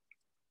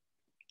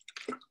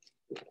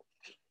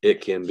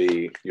 It can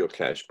be your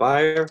cash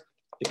buyer.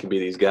 It can be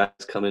these guys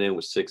coming in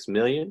with 6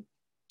 million.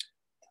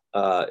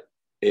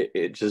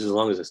 It just, as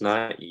long as it's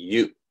not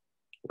you.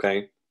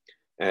 Okay.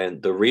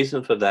 And the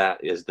reason for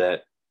that is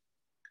that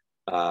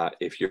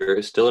if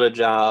you're still at a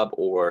job,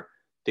 or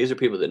these are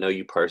people that know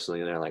you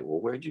personally, and they're like,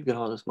 well, where'd you get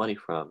all this money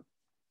from?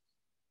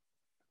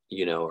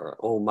 Or,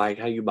 oh, Mike,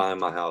 how you buying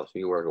my house?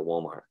 You work at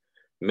Walmart.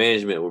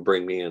 Management would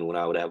bring me in when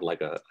I would have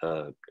like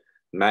a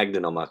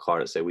magnet on my car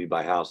that say we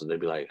buy houses. They'd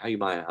be like, how you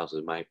buying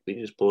houses, Mike? We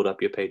just pulled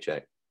up your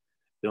paycheck.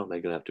 You don't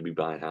make enough to be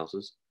buying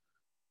houses.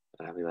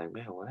 And I'd be like,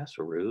 man, well, that's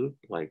so rude.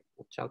 Like,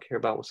 what y'all care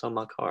about what's on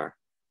my car?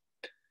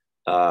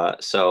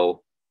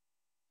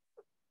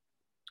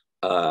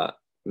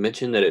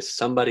 Mention that it's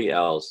somebody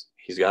else.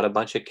 He's got a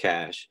bunch of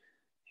cash.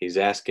 He's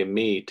asking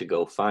me to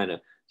go find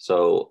it.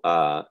 So,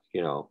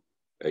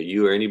 are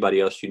you or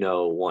anybody else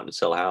wanting to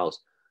sell a house?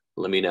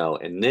 Let me know.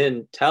 And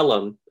then tell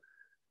them,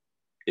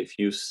 if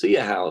you see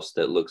a house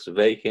that looks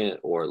vacant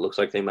or it looks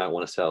like they might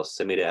want to sell,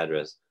 send me the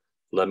address.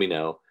 Let me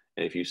know.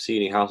 And if you see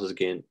any houses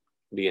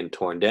being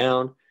torn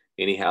down,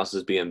 any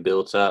houses being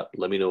built up,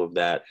 let me know of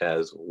that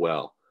as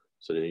well.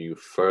 So then you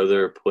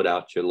further put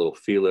out your little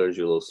feelers,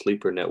 your little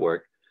sleeper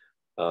network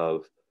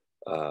of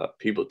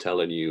people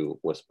telling you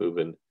what's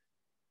moving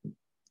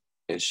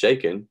and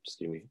shaking,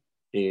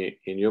 in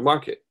your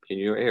market, in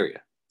your area.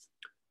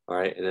 All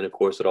right. And then, of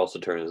course, it also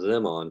turns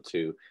them on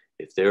to,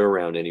 if they're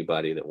around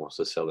anybody that wants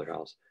to sell their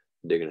house,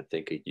 they're going to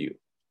think of you.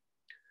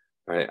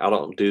 All right. I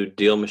don't do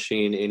Deal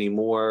Machine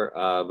anymore,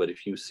 but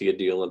if you see a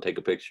deal and take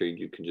a picture,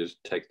 you can just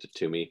text it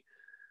to me.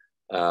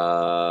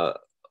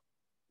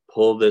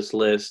 Pull this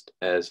list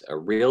as a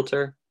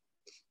realtor.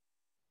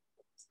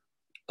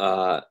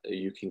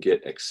 You can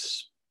get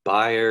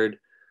expired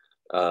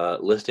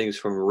listings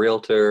from a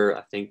realtor.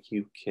 I think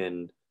you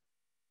can,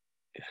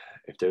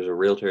 if there's a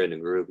realtor in the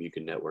group, you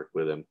can network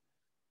with them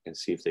and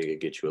see if they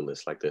could get you a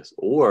list like this.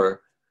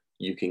 Or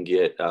you can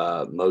get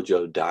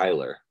Mojo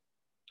Dialer.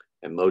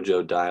 And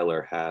Mojo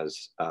Dialer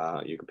has,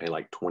 you can pay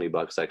like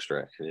 $20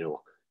 extra, and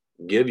it'll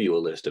give you a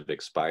list of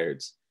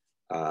expireds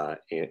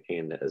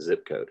in a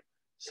zip code.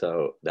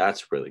 So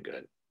that's really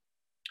good.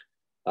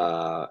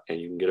 And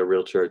you can get a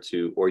realtor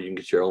or you can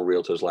get your own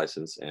realtor's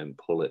license and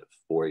pull it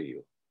for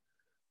you.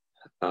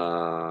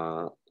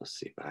 Let's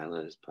see, buy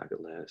list,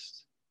 pocket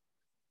list,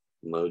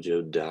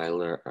 Mojo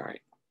Dialer. All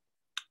right.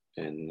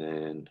 And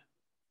then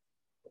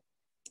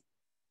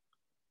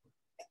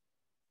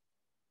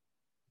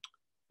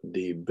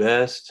the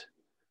best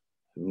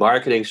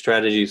marketing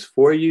strategies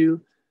for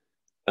you.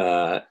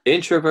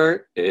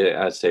 Introvert,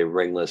 I'd say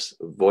ringless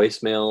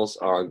voicemails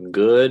are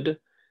good.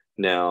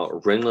 Now,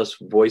 ringless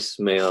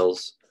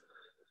voicemails,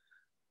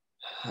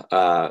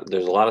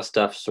 there's a lot of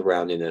stuff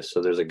surrounding this.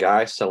 So there's a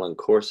guy selling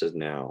courses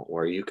now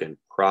where you can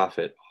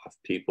profit off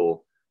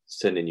people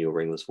sending you a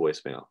ringless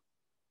voicemail.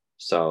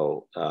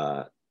 So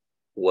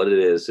what it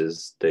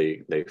is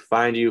they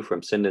find you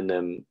from sending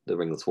them the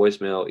ringless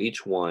voicemail.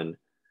 Each one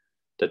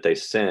that they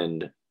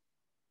send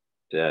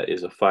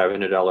is a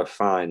 $500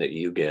 fine that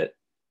you get.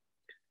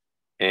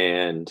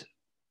 And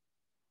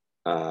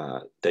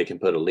They can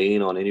put a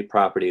lien on any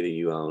property that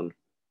you own,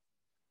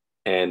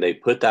 and they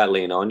put that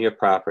lien on your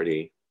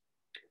property.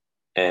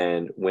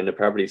 And when the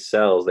property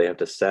sells, they have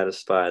to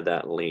satisfy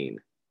that lien.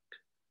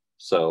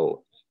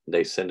 So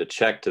they send a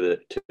check to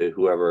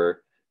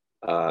whoever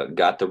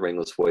got the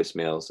ringless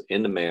voicemails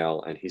in the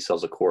mail, and he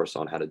sells a course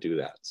on how to do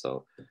that.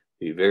 So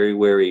be very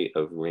wary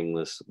of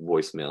ringless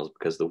voicemails,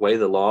 because the way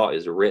the law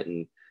is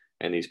written,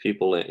 and these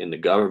people in the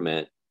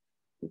government,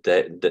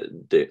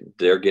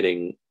 they're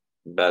getting,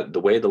 but the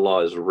way the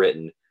law is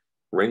written,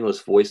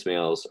 ringless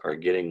voicemails are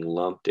getting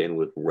lumped in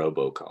with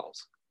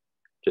robocalls,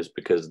 just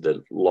because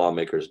the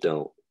lawmakers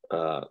don't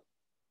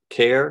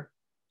care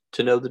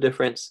to know the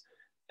difference,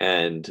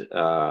 and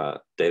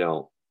they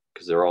don't,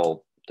 because they're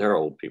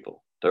old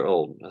people. They're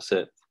old. That's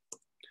it.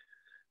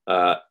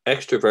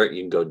 Extrovert,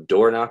 you can go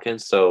door knocking.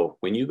 So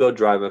when you go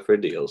driving for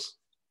deals,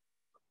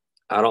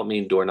 I don't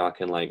mean door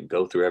knocking like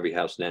go through every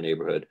house in that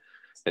neighborhood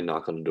and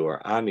knock on the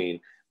door. I mean,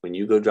 when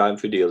you go driving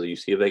for deals, you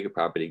see a vacant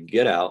property,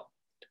 get out,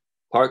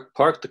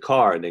 park the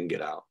car, and then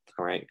get out.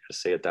 All right,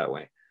 just say it that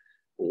way.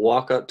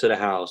 Walk up to the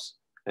house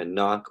and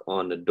knock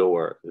on the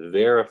door.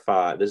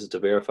 Verify. This is to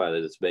verify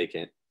that it's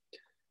vacant.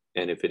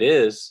 And if it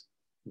is,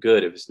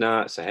 good. If it's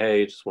not, say,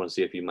 hey, just want to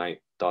see if you might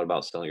thought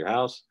about selling your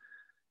house.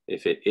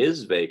 If it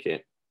is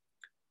vacant,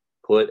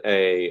 put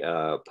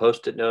a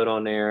post-it note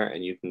on there,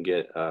 and you can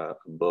get a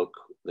book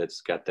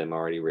that's got them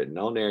already written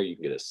on there. You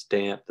can get a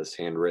stamp that's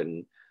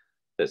handwritten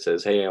that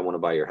says, hey, I want to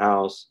buy your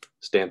house.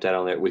 Stamp that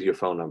on there with your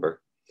phone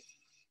number.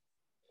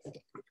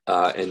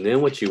 And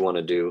then what you want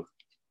to do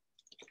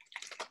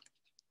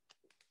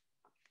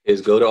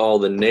is go to all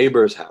the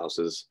neighbors'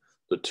 houses,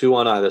 the 2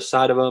 on either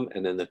side of them,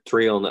 and then the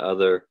 3 on the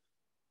other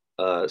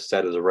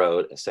side of the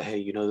road, and say, hey,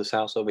 you know this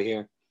house over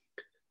here?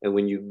 And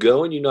when you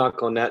go and you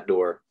knock on that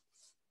door,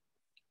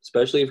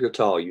 especially if you're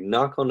tall, you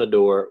knock on the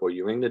door or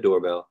you ring the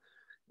doorbell,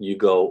 you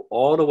go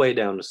all the way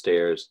down the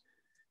stairs,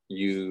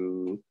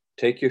 you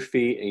take your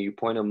feet and you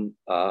point them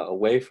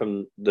away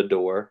from the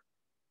door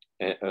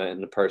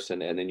and the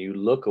person, and then you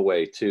look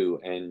away too.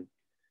 And,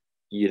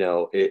 you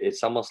know,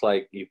 it's almost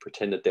like you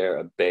pretend that they're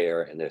a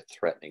bear and they're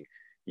threatening.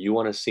 You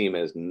want to seem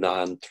as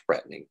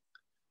non-threatening,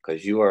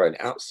 because you are an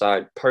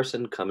outside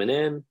person coming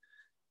in,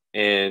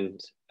 and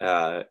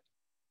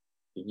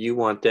you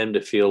want them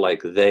to feel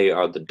like they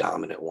are the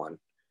dominant one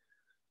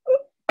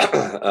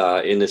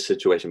in this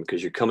situation,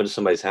 because you're coming to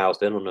somebody's house.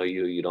 They don't know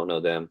you. You don't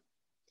know them.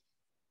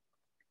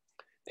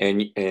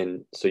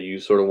 And so you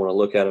sort of want to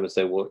look at them and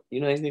say, well,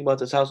 you know anything about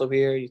this house over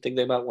here? You think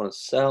they might want to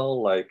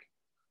sell? Like,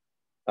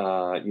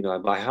 you know, I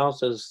buy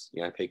houses,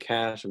 you know, I pay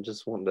cash. I'm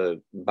just wanting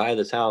to buy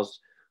this house.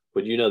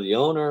 Would you know the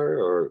owner,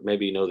 or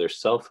maybe you know their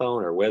cell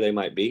phone or where they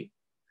might be?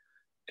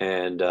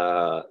 And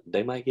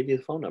they might give you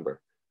the phone number,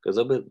 because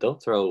they'll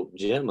throw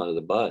Jim under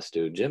the bus,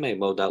 dude. Jim ain't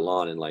mowed that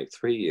lawn in like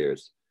 3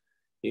 years.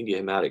 You can get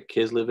him out.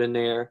 Kids live in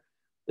there.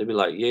 They'd be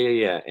like,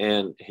 yeah.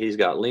 And he's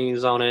got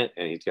liens on it,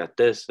 and he's got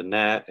this and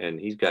that, and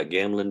he's got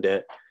gambling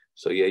debt.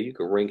 So yeah, you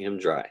can wring him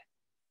dry.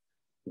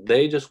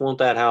 They just want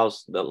that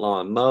house, that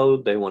lawn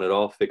mowed. They want it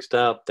all fixed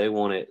up. They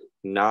want it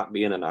not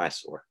being an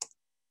eyesore.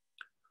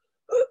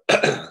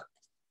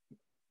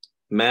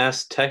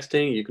 Mass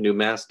texting. You can do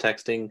mass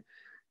texting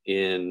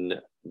in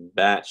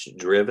batch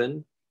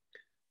driven,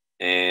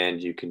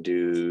 and you can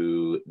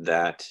do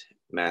that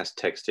mass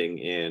texting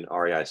in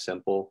REI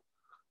simple,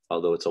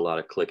 although it's a lot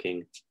of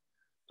clicking.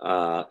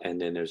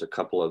 And then there's a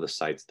couple other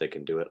sites that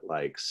can do it,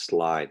 like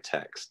Sly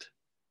Text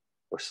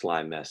or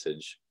Sly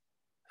Message.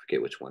 I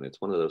forget which one.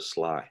 It's one of those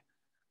Sly.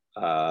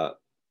 And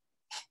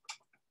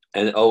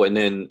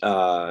then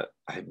I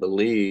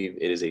believe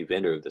it is a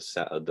vendor of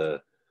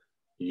the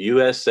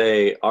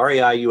USA,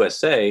 REI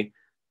USA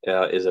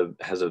has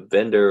a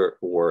vendor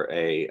or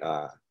a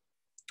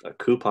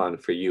coupon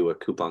for you, a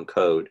coupon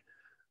code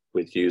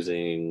with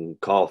using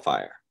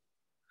CallFire.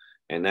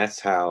 And that's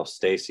how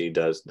Stacy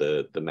does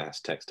the mass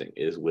texting,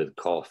 is with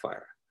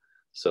CallFire.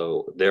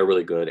 So they're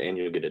really good, and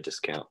you'll get a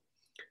discount.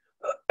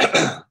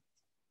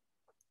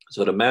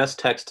 So the mass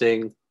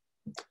texting,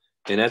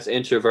 and that's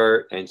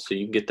introvert, and so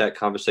you can get that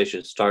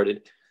conversation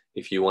started.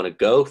 If you want to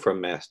go from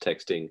mass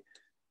texting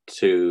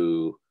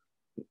to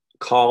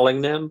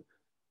calling them,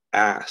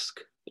 ask.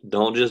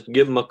 Don't just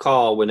give them a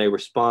call when they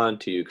respond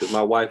to you, because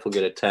my wife will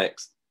get a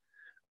text,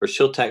 or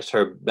she'll text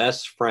her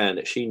best friend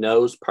that she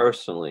knows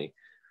personally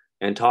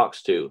and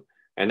talks to,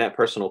 and that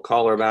person will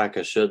call her back,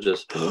 and she'll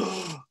just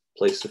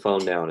place the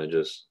phone down and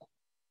just,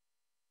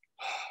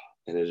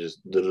 and it just,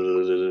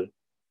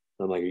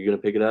 I'm like, are you going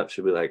to pick it up?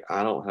 She'll be like,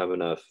 I don't have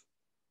enough,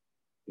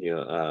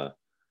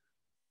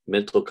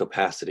 mental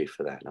capacity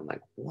for that. And I'm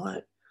like,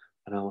 what?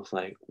 And I was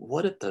like,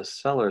 what if the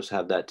sellers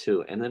have that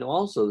too? And then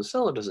also the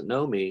seller doesn't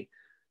know me.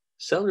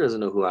 Seller doesn't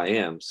know who I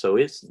am. So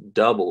it's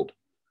doubled,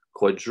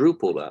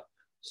 quadrupled up.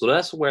 So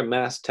that's where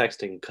mass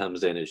texting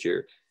comes in, is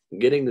you're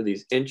getting to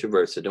these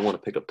introverts that don't want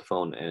to pick up the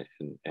phone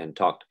and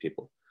talk to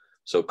people.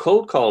 So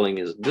cold calling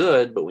is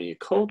good, but when you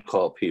cold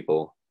call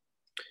people,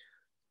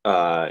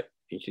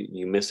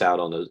 you miss out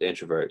on those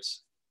introverts,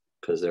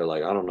 because they're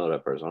like, I don't know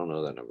that person. I don't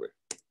know that number.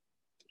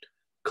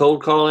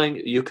 Cold calling,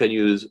 you can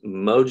use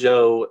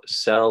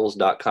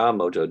mojosells.com,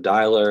 Mojo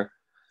Dialer.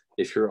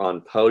 If you're on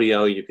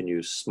Podio, you can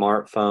use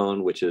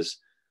smartphone, which is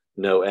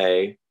no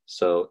A,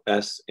 so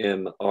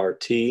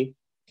SMRT.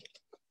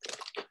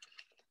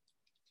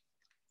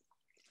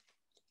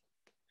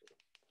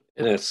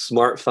 And it's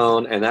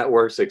smartphone, and that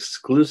works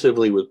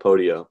exclusively with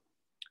Podio.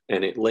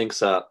 And it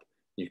links up.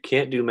 You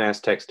can't do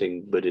mass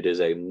texting, but it is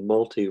a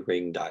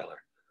multi-ring dialer.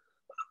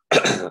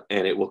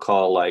 And it will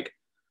call like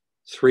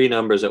 3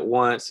 numbers at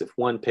once. If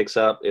one picks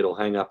up, it'll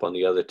hang up on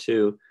the other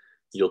 2.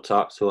 You'll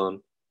talk to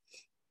them.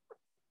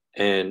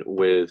 And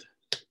with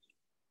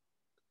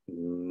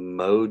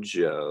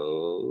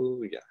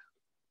Mojo, yeah,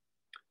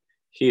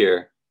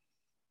 here,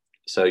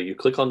 so you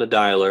click on the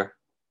dialer,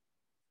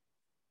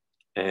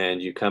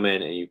 and you come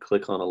in and you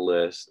click on a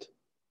list,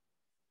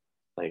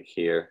 like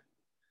here,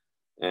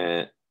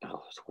 and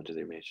it's 1, 2,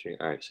 3, Main Street.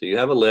 All right, so you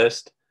have a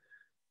list.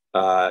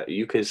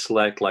 You can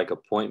select like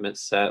appointment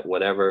set,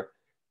 whatever.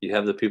 You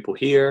have the people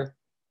here.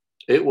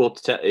 It will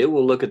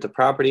look at the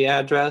property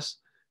address,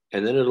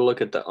 and then it'll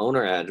look at the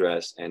owner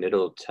address, and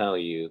it'll tell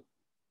you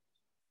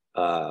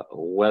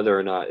whether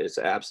or not it's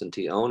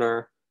absentee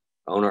owner,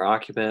 owner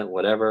occupant,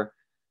 whatever.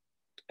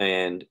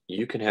 And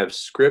you can have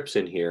scripts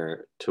in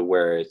here to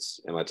where it's,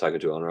 am I talking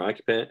to owner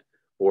occupant,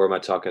 or am I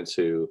talking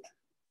to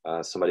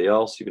somebody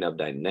else? You can have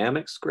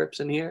dynamic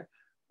scripts in here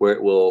where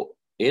it will,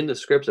 in the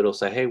scripts, it'll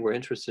say, hey, we're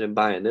interested in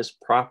buying this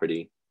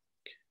property.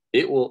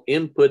 It will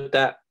input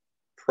that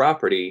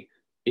property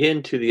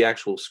into the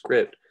actual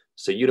script,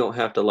 so you don't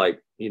have to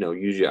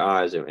use your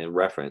eyes and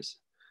reference,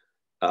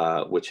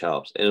 which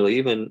helps. And it'll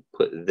even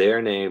put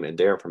their name and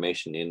their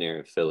information in there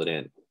and fill it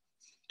in.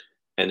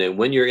 And then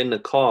when you're in the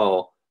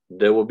call,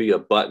 there will be a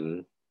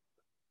button.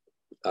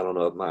 I don't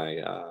know if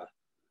my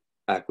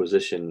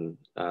acquisition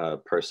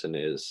person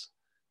is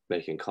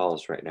making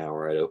calls right now,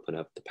 where I'd open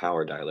up the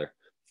power dialer.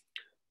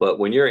 But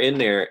when you're in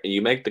there and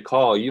you make the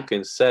call, you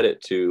can set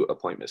it to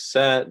appointment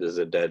set. This is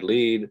a dead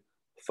lead.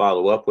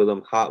 Follow up with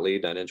them. Hot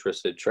lead, not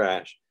interested,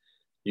 trash.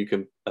 You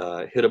can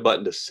hit a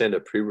button to send a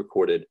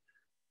pre-recorded,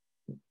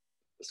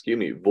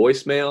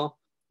 voicemail.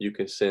 You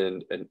can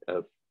send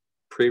a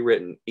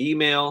pre-written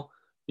email.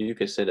 You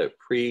can send a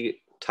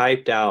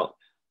pre-typed out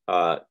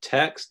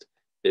text.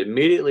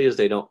 Immediately as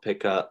they don't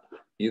pick up,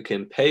 you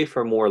can pay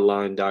for more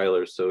line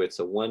dialers. So it's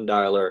a 1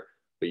 dialer,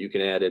 but you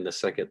can add in the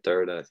second,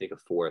 third, and I think a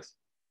 4th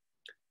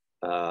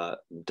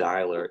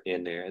dialer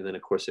in there. And then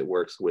of course it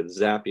works with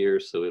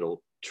Zapier, so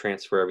it'll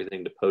transfer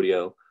everything to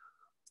Podio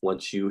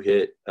once you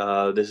hit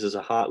this is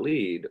a hot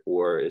lead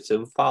or it's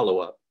in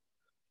follow-up.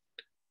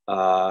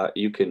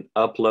 You can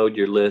upload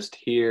your list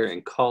here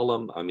and call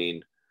them. I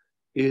mean,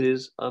 it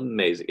is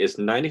amazing. It's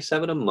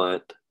 $97 a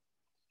month,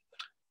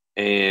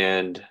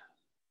 and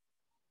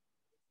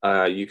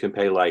you can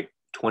pay like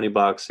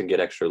 $20 and get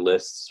extra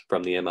lists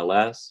from the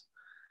MLS,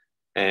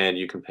 and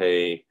you can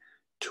pay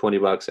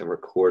 $20 and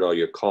record all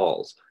your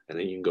calls, and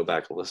then you can go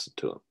back and listen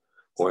to them.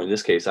 Or in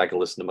this case, I can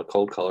listen to my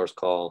cold callers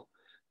call,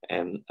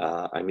 and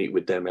I meet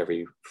with them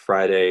every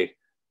Friday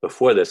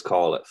before this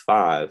call at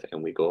 5,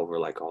 and we go over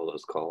like all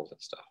those calls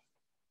and stuff.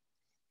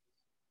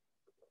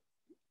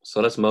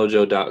 So that's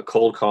Mojo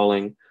cold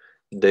calling.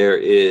 There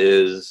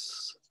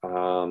is,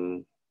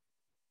 trying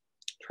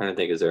to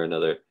think, is there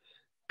another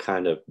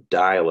kind of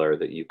dialer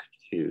that you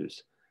could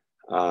use?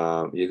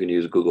 You can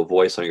use Google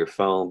Voice on your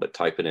phone, but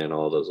typing in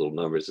all those little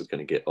numbers is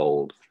going to get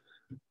old.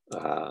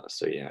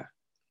 So yeah.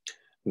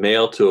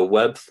 Mail to a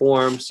web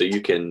form. So you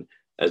can,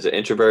 as an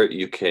introvert,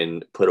 you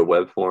can put a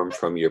web form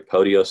from your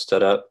Podio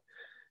setup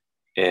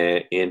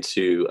and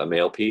into a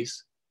mail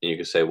piece. And you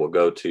can say, well,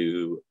 go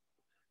to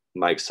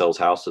Mike Sells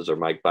Houses or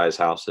Mike Buys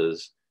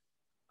Houses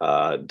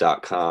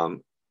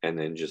 .com, and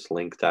then just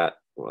link that,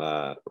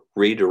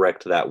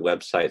 redirect that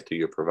website through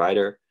your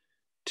provider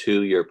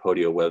to your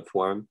Podio web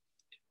form,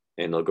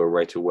 and they'll go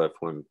right to web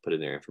form and put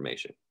in their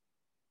information.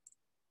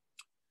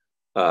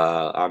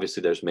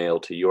 Obviously, there's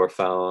mail to your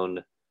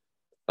phone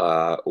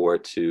or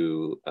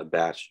to a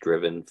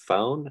batch-driven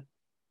phone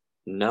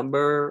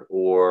number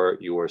or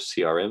your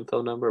CRM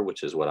phone number,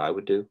 which is what I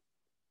would do.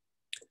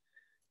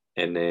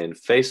 And then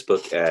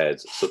Facebook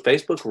ads. So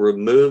Facebook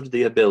removed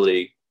the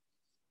ability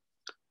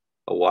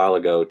a while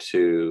ago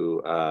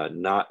to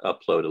not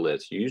upload a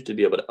list. You used to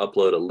be able to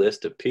upload a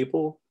list of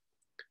people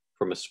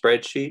from a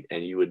spreadsheet,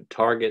 and you would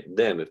target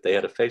them if they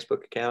had a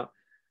Facebook account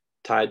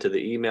tied to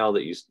the email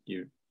that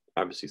you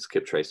obviously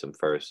skip trace them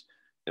first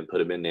and put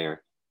them in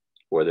there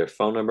where their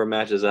phone number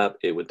matches up.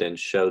 It would then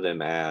show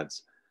them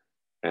ads.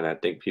 And I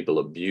think people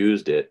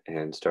abused it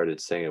and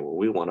started saying, well,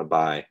 we want to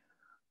buy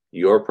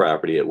your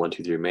property at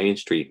 123 Main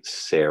Street,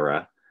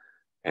 Sarah.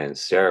 And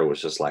Sarah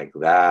was just like,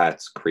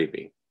 that's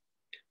creepy.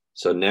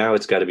 So now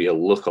it's got to be a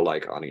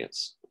lookalike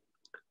audience.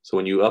 So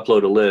when you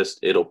upload a list,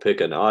 it'll pick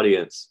an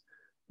audience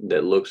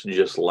that looks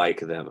just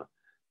like them.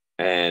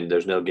 And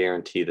there's no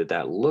guarantee that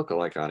that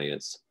lookalike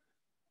audience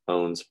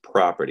owns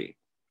property.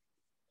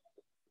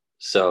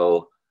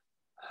 So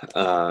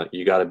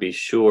you got to be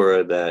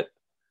sure that,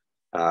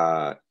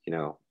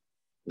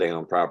 they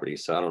own property.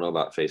 So I don't know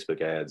about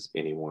Facebook ads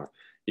anymore.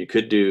 You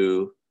could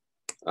do,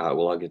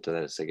 well, I'll get to that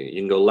in a second.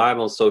 You can go live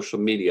on social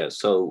media.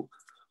 So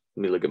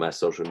let me look at my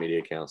social media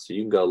accounts. So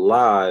you can go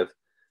live.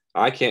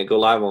 I can't go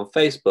live on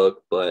Facebook,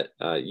 but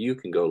you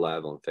can go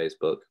live on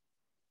Facebook.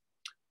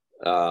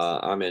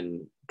 I'm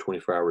in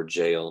 24-hour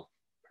jail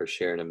for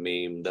sharing a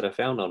meme that I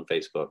found on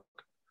Facebook,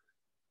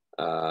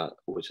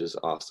 which is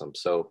awesome.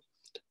 So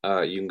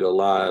you can go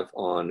live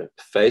on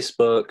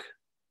Facebook.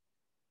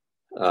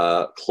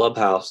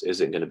 Clubhouse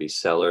isn't going to be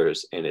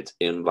sellers, and it's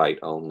invite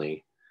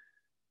only,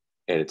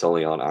 and it's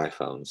only on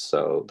iPhones.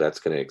 So that's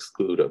going to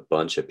exclude a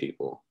bunch of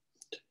people.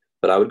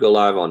 But I would go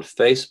live on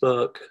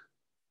Facebook.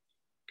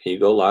 Can you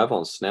go live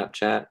on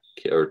Snapchat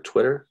or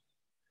Twitter?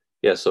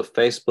 Yeah, so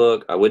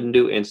Facebook, I wouldn't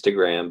do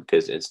Instagram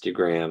because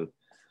Instagram,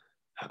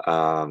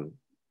 I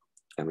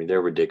mean,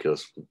 they're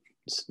ridiculous.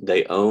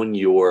 They own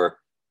your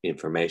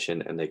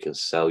information and they can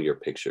sell your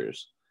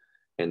pictures.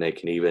 And they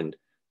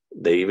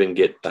even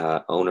get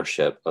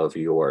ownership of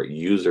your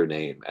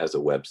username as a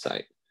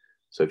website.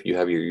 So if you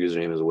have your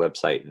username as a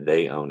website,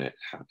 they own it.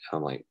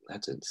 I'm like,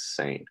 that's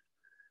insane.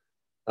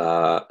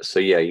 So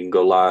yeah, you can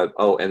go live.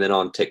 Oh, and then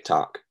on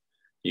TikTok,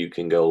 you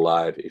can go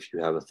live if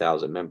you have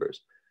 1,000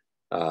 members.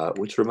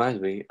 Which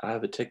reminds me, I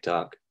have a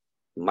TikTok,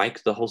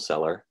 Mike the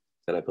Wholesaler,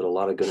 that I put a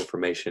lot of good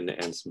information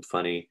and some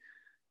funny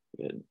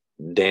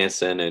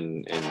dancing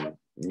and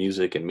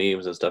music and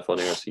memes and stuff on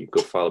there. So you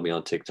can go follow me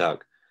on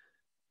TikTok,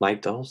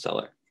 Mike the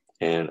Wholesaler.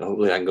 And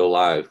hopefully I can go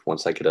live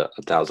once I get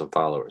 1,000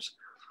 followers.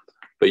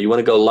 But you want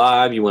to go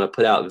live, you want to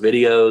put out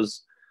videos,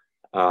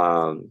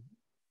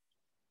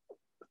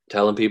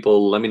 telling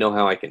people, let me know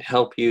how I can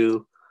help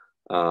you.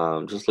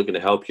 Just looking to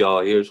help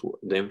y'all. Here's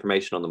the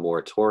information on the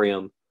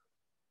moratorium.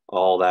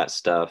 All that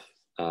stuff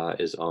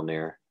is on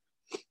there.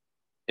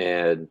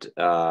 And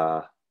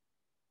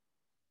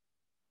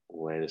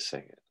wait a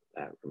second.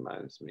 That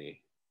reminds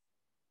me.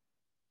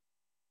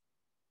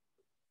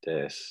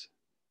 This.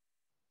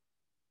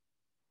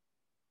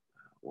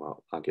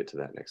 Well, I'll get to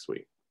that next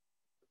week.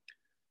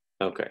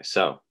 Okay,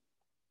 so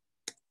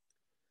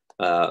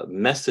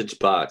message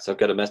bots. I've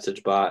got a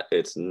message bot.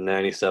 It's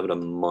 $97 a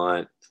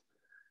month.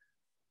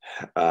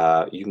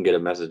 You can get a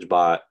message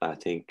bot. I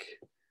think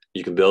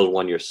you can build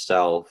one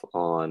yourself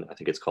on, I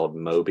think it's called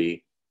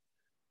Moby.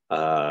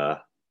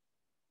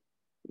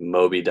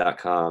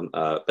 Moby.com.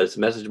 But it's a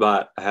message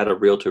bot. I had a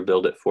realtor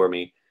build it for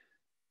me,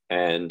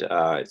 and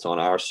it's on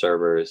our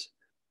servers.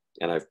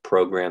 And I've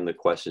programmed the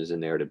questions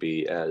in there to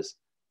be as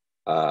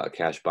a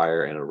cash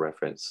buyer and a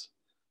reference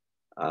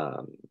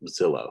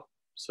Zillow.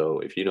 So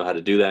if you know how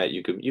to do that,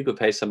 you could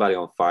pay somebody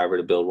on Fiverr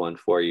to build one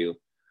for you.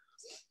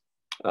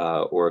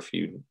 Or if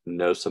you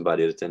know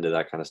somebody that's into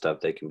that kind of stuff,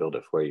 they can build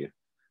it for you.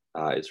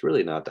 It's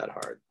really not that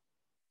hard.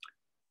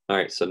 All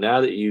right, so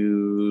now that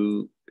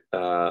you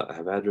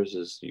have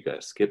addresses, you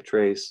got skip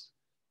trace.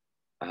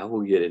 I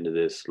will get into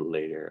this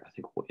later. I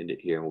think we'll end it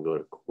here and we'll go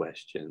to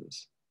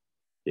questions.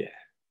 Yeah.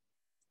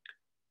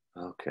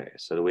 Okay,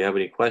 so do we have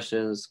any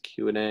questions?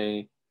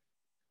 Q&A?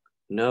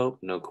 Nope,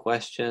 no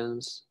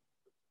questions.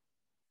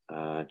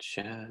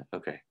 Chat,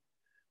 okay.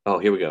 Oh,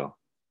 here we go.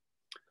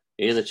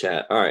 In the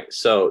chat. All right,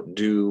 so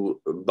do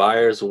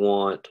buyers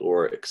want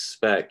or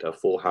expect a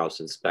full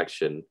house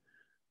inspection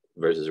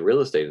versus a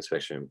real estate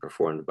inspection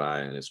performed by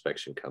an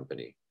inspection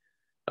company?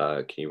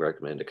 Can you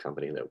recommend a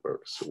company that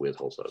works with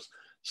wholesalers?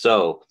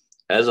 So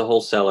as a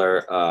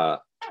wholesaler,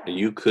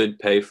 you could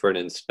pay for an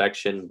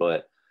inspection,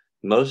 but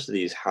most of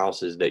these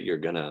houses that you're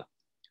gonna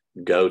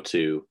go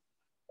to,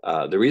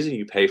 the reason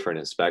you pay for an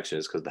inspection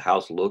is because the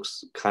house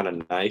looks kind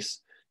of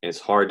nice and it's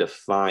hard to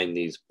find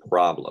these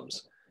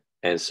problems.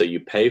 And so you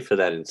pay for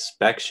that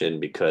inspection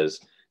because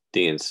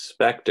the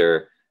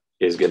inspector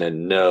is going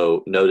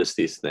to notice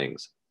these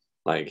things.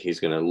 Like he's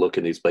going to look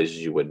in these places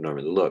you wouldn't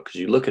normally look. Because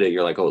you look at it,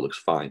 you're like, oh, it looks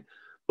fine.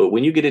 But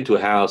when you get into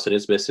a house and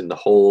it's missing the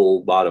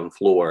whole bottom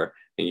floor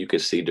and you can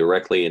see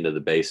directly into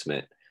the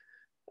basement,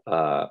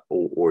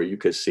 or you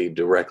could see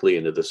directly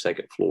into the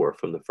second floor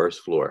from the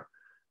first floor,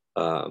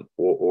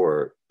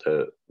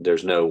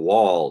 there's no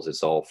walls,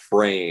 it's all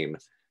frame,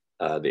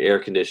 the air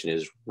conditioning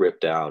is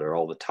ripped out or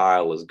all the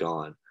tile is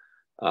gone.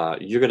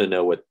 You're going to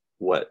know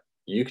what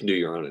you can do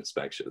your own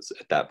inspections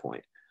at that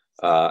point.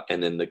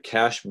 And then the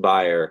cash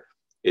buyer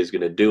is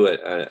going to do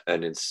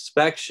an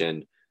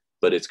inspection,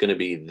 but it's going to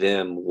be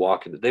them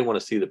walking. They want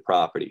to see the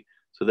property.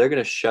 So they're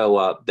going to show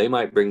up. They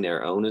might bring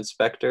their own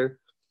inspector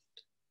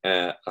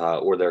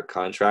or their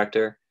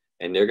contractor,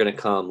 and they're going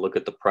to come look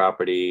at the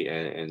property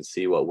and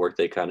see what work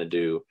they kind of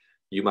do.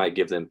 You might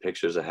give them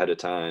pictures ahead of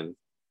time.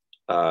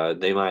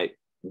 They might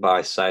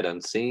buy sight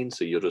unseen,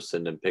 so you'll just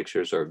send them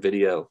pictures or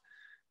video,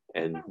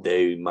 and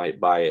they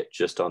might buy it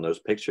just on those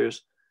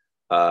pictures.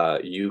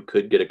 You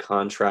could get a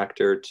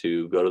contractor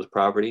to go to the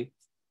property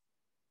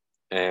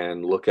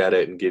and look at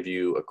it and give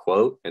you a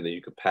quote, and then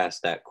you could pass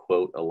that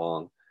quote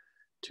along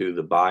to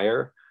the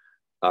buyer.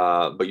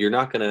 But you're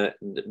not gonna,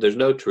 there's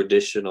no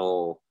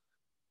traditional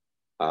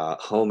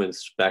home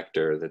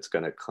inspector that's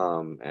gonna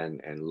come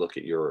and look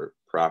at your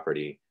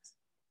property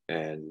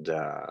and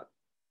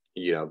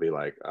be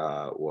like,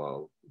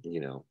 well,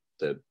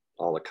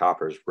 all the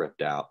copper's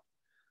ripped out.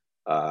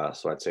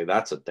 So I'd say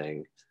that's a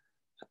thing.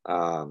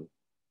 Um,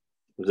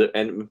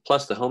 and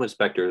plus the home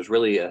inspector is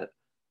really a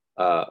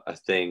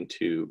thing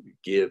to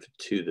give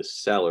to the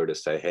seller to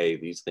say, hey,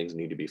 these things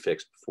need to be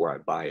fixed before I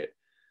buy it.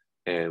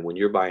 And when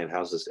you're buying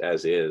houses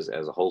as is,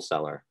 as a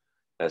wholesaler,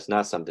 that's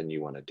not something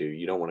you want to do.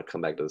 You don't want to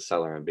come back to the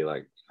seller and be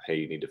like, hey,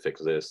 you need to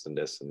fix this and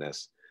this and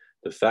this.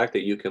 The fact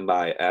that you can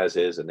buy as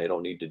is and they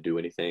don't need to do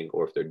anything,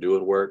 or if they're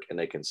doing work and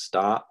they can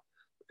stop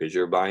because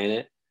you're buying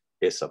it,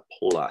 it's a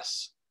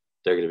plus.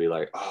 They're going to be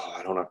like, oh,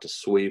 I don't have to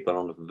sweep, I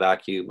don't have to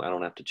vacuum, I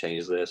don't have to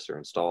change this or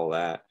install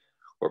that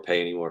or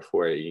pay any more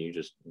for it. You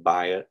just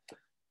buy it.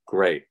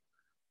 Great.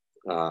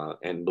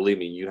 And believe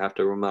me, you have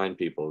to remind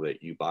people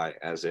that you buy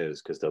as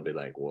is, because they'll be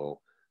like,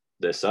 well,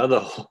 this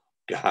other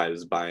guy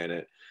is buying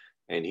it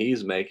and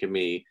he's making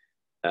me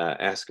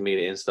asking me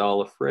to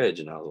install a fridge.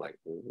 And I was like,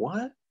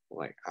 what?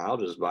 Like, I'll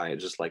just buy it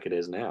just like it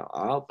is now.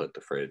 I'll put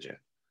the fridge in.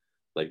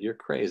 Like, you're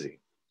crazy.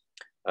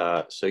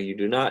 So you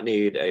do not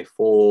need a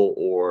full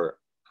or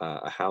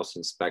a house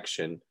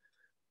inspection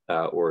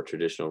or a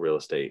traditional real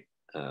estate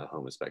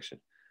home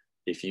inspection.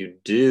 If you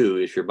do,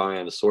 if you're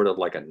buying a sort of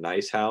like a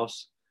nice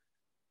house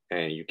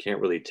and you can't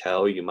really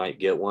tell, you might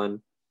get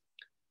one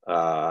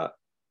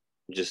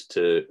just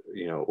to,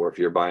 or if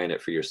you're buying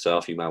it for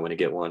yourself, you might want to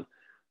get one.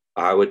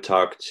 I would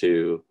talk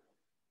to,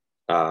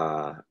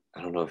 I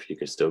don't know if you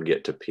can still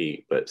get to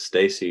Pete, but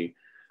Stacy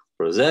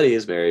Rossetti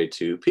is married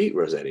to Pete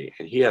Rossetti,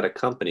 and he had a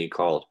company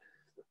called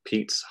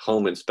Pete's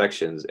Home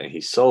Inspections, and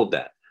he sold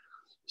that.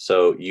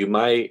 So you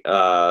might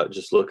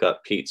just look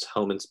up Pete's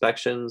Home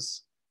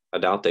Inspections. I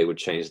doubt they would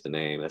change the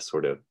name. That's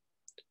sort of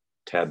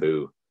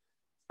taboo.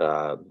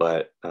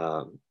 But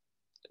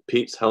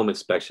Pete's Home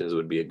Inspections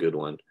would be a good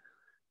one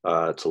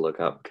to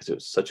look up, because it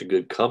was such a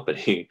good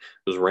company. It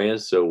was ran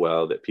so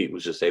well that Pete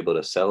was just able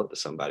to sell it to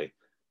somebody.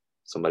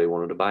 Somebody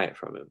wanted to buy it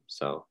from him.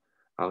 So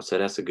I would say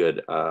that's a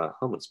good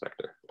home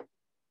inspector.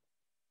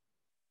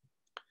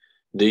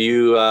 Do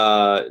you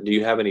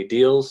have any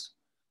deals,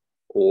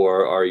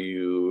 or are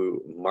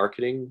you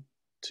marketing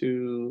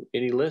to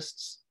any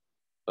lists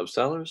of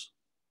sellers?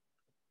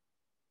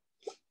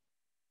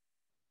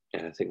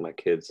 And I think my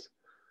kids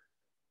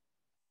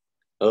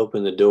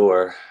opened the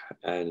door,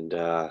 and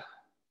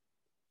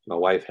my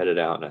wife headed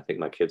out, and I think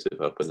my kids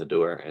have opened the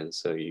door, and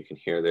so you can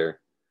hear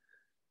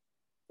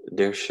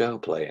their show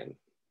playing.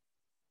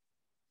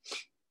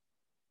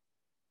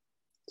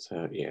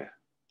 So yeah,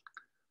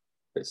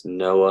 it's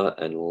Noah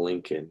and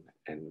Lincoln,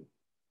 and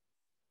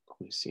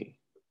let me see.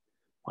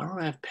 Why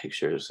don't I have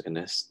pictures in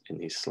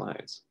these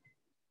slides?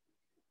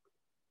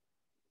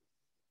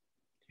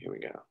 Here we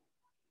go.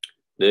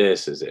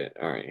 This is it.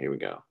 All right, here we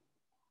go.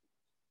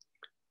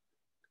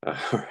 All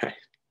right.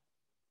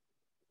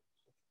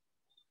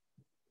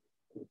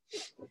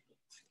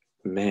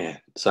 Man,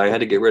 so I had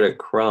to get rid of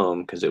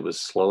Chrome because it was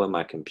slowing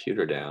my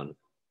computer down.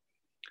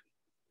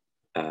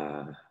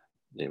 There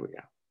we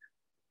go.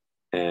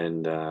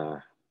 And okay.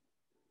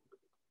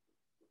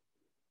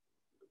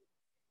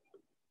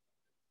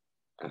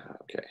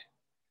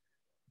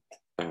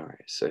 All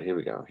right, so here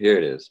we go. Here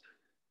it is.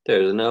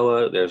 There's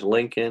Noah, there's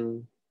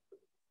Lincoln.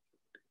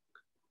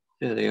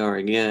 Here they are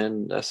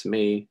again. That's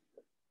me,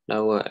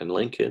 Noah and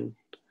Lincoln.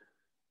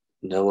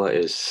 Noah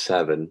is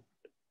 7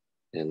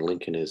 and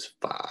Lincoln is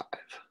 5.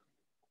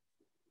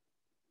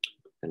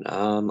 And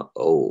I'm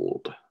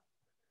old.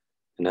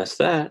 And that's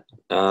that.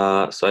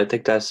 So I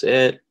think that's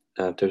it.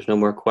 If there's no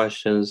more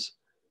questions,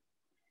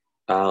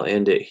 I'll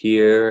end it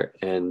here.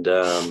 And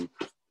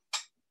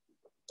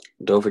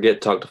don't forget to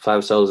talk to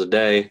 5 sellers a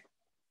day.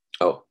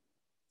 Oh,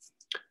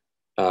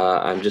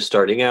 I'm just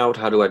starting out.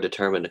 How do I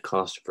determine the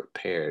cost of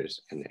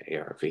repairs in the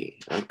ARV?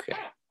 Okay.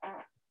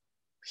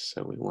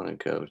 So we want to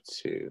go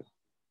to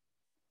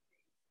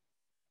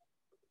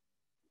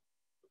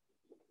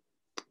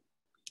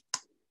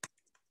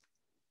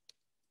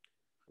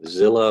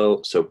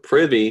Zillow. So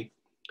Privy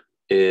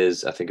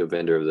is, I think, a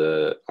vendor of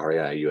the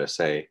REI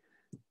USA,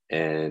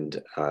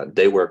 and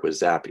they work with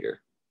Zapier,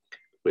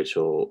 which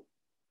will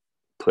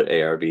put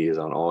ARVs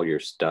on all your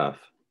stuff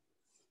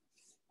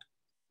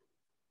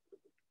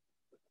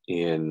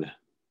in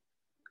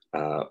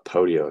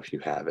Podio if you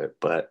have it.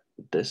 But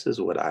this is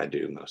what I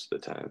do most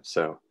of the time.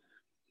 So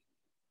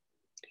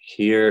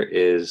here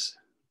is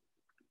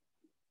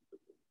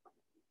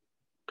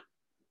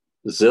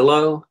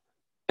Zillow,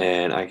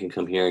 and I can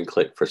come here and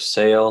click for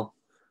sale.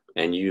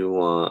 And you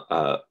want,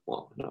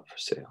 well, not for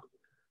sale.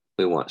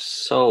 We want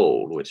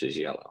sold, which is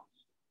yellow.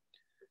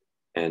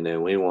 And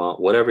then we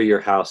want whatever your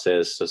house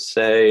is. So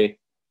say,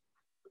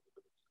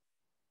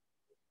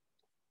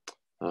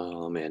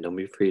 oh man, don't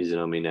be freezing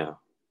on me now.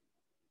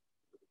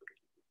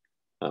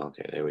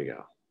 Okay, there we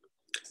go.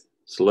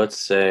 So let's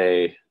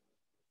say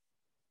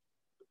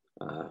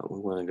we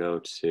want to go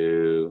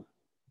to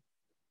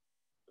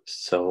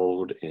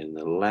sold in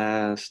the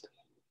last,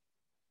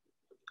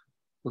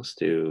 let's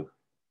do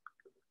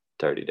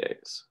 30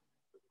 days.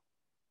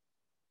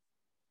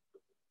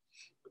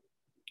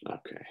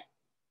 Okay.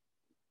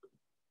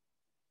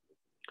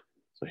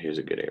 So here's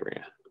a good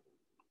area.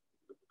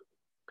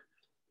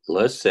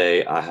 Let's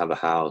say I have a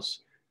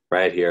house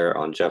right here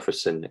on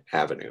Jefferson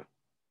Avenue.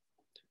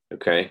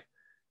 Okay.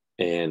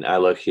 And I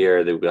look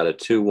here, they've got a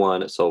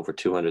 2-1, it sold for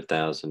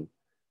 200,000.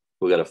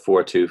 We got a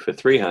 4-2 for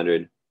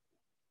 300.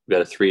 We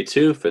got a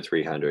 3-2 for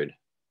 300.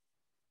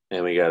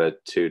 And we got a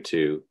 2-2,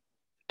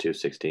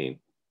 216.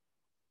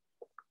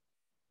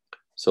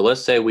 So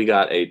let's say we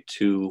got a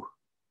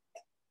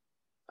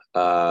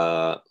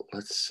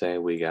let's say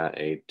we got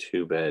a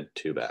 2-bed,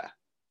 2-bath.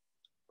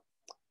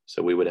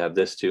 So we would have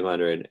this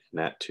 200 and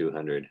that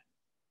 200.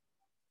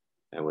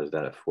 And was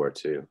that a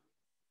 4-2?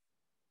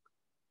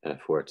 And a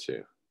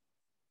 4-2.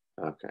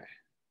 Okay.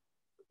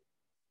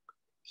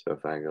 So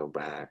if I go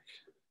back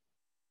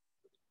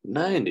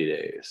 90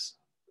 days.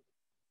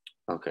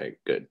 Okay,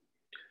 good.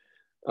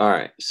 All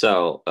right.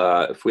 So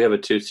if we have a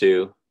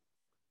 2-2,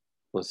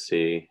 let's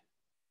see.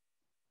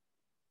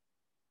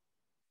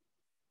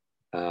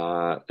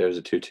 There's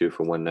a 2-2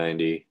 for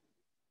 190.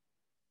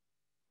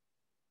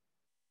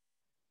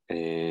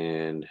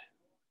 And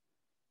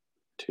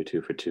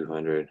 2-2 for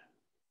 200.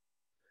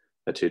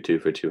 A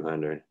 2-2 for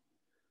 200.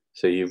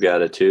 So you've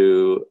got a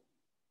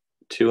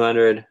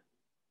 200,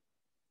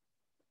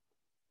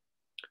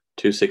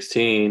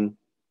 216,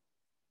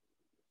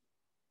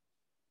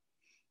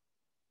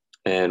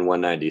 and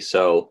 190.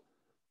 So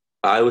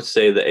I would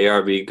say the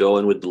ARV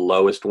going with the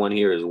lowest one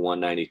here is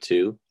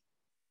 192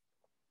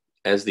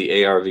 as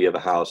the ARV of a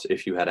house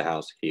if you had a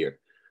house here.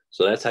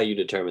 So that's how you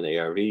determine the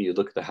ARV. You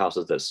look at the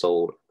houses that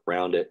sold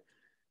around it.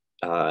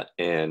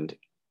 And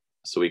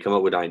so we come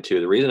up with 92.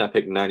 The reason I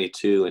picked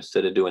 92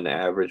 instead of doing the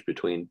average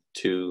between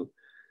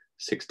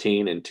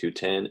 216 and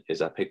 210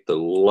 is I picked the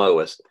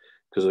lowest.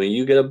 Because when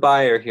you get a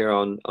buyer here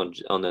on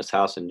this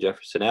house in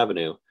Jefferson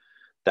Avenue,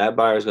 that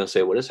buyer is going to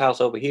say, well, this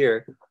house over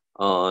here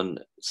on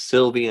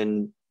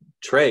Sylvian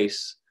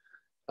Trace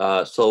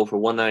sold for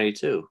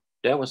 192.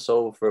 That one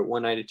sold for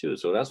 192.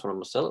 So that's what I'm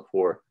going to sell it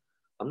for.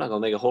 I'm not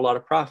going to make a whole lot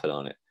of profit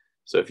on it.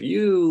 So if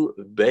you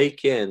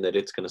bake in that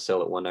it's going to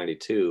sell at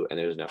 192 and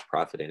there's enough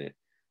profit in it,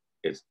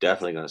 it's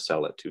definitely going to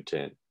sell at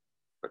 210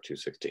 or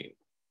 216.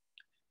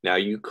 Now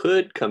you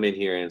could come in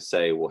here and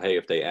say, well, hey,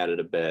 if they added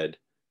a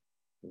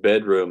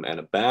bedroom and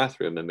a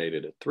bathroom and made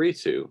it a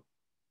 3-2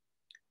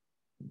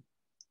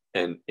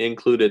 and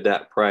included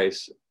that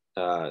price,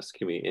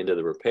 into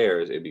the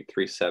repairs, it'd be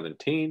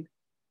 317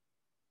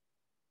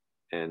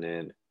 and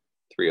then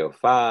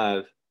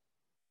 305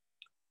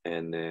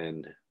 and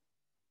then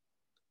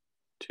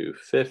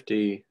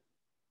 250,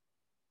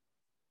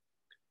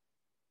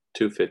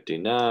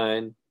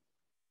 259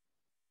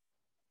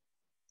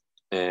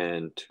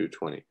 and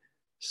 220.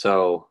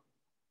 So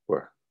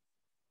where?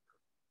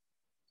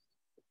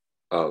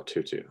 Oh,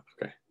 22.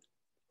 Okay.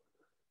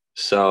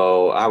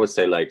 So I would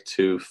say like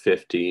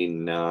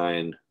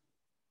 259.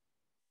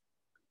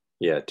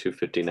 Yeah,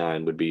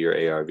 259 would be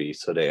your ARV.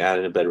 So they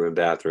added a bedroom,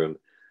 bathroom,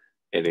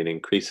 and it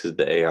increases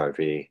the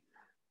ARV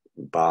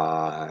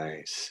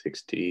by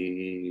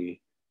 70,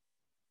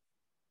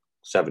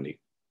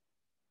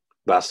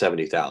 about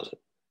 70,000.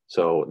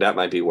 So that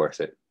might be worth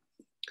it.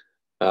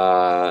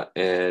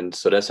 And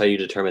so that's how you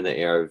determine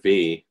the ARV.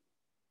 The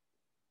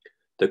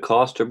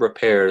cost of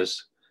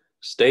repairs,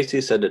 Stacy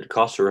said that the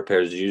cost of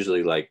repairs is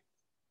usually like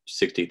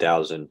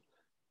 60,000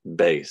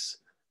 base.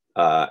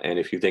 And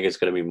if you think it's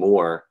going to be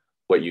more,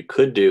 what you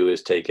could do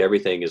is take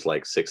everything is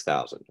like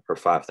 6,000 or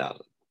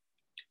 5,000.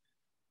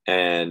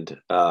 And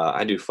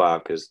I do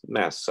 5 because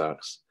math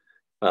sucks.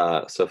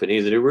 So if it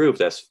needs a new roof,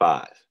 that's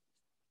 5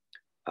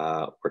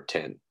 or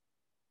 10,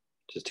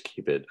 just to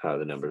keep it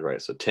the numbers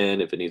right. So 10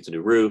 if it needs a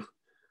new roof.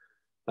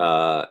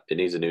 It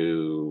needs a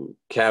new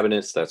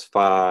cabinets, that's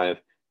 5.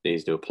 It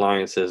needs new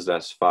appliances,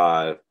 that's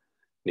 5. It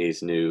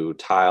needs new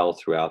tile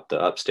throughout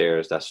the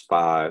upstairs, that's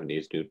 5. It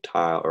needs new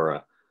tile or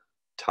a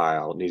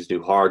tile. It needs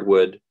new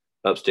hardwood.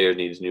 Upstairs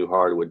needs new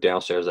hardwood.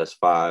 Downstairs, that's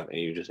 5. And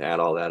you just add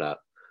all that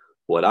up.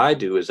 What I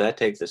do is I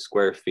take the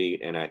square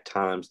feet and I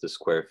times the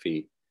square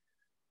feet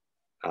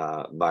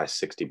by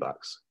 $60.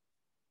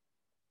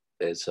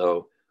 And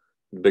so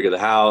the bigger the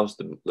house,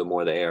 the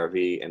more the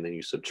ARV, and then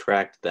you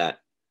subtract that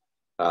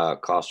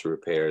cost of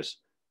repairs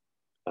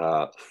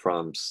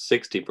from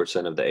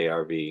 60% of the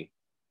ARV.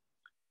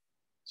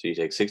 So you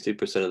take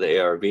 60% of the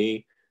ARV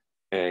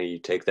and you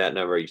take that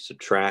number, you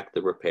subtract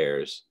the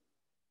repairs,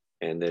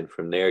 and then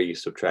from there you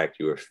subtract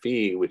your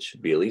fee, which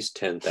should be at least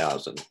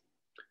 10,000.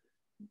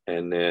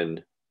 And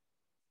then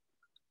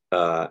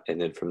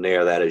from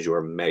there, that is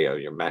your MAO,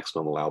 your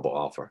maximum allowable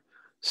offer.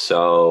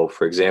 So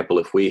for example,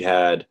 if we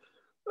had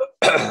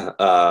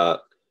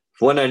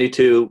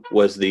 192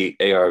 was the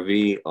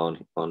ARV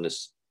on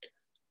this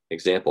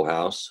example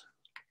house.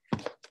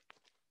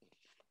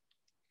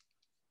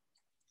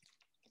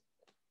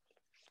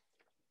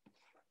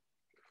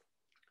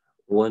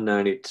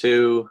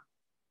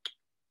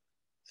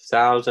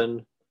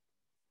 $192,000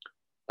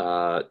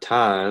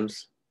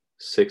 times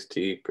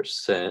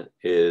 60%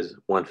 is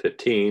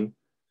 115.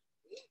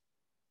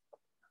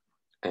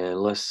 And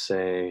let's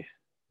say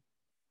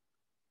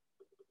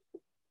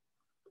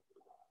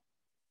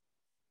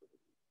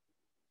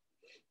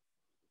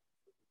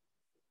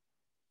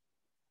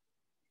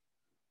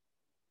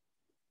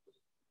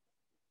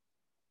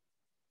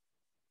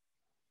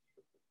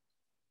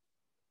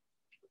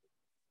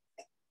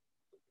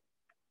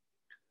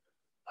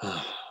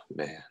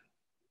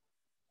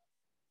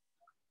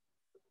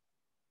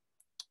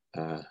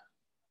man.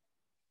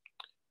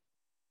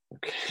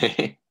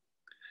 Okay.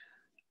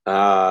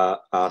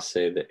 I'll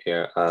say the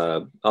air.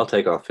 I'll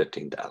take off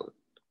 15,000.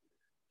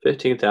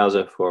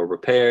 15,000 for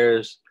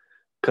repairs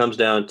comes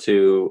down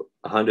to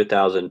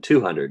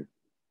 100,200.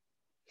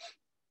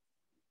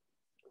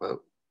 Whoa.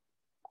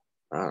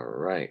 All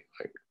right.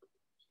 Like,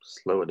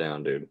 slow it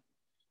down, dude.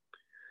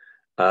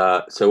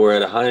 So we're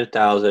at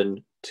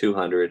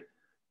 100,200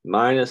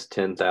 minus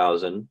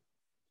 10,000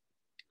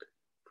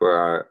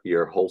 for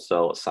your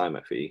wholesale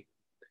assignment fee.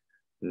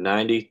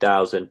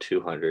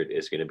 90,200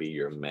 is going to be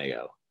your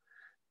Mayo.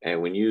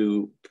 And when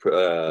you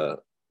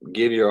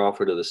give your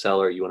offer to the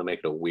seller, you want to make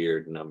it a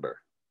weird number.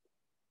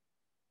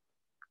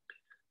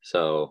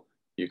 So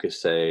you could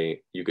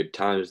say, you could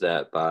times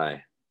that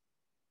by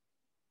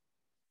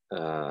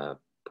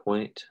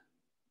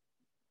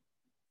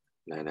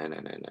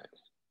 0.99999.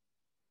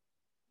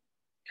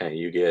 And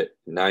you get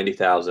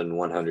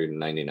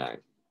 90,199.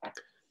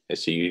 And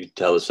so you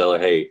tell the seller,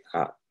 hey,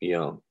 you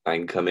know, I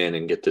can come in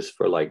and get this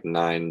for like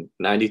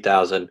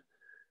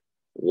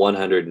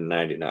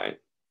 90,199.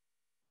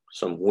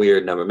 Some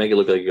weird number. Make it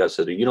look like you guys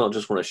said, you don't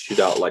just want to shoot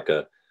out like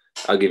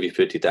I'll give you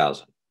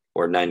 50,000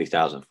 or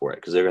 90,000 for it,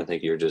 because they're going to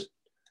think you're just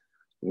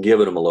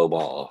giving them a low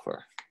ball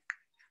offer.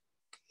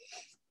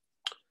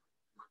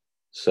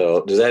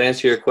 So does that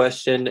answer your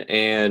question?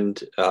 And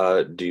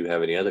do you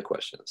have any other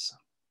questions?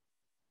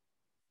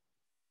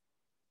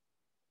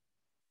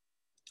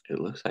 It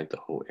looks like the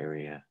whole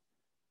area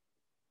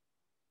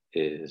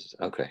is,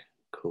 okay,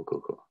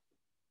 cool.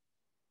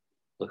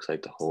 Looks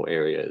like the whole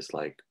area is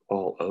like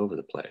all over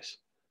the place.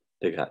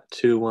 They got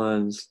 2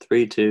 1s,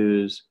 3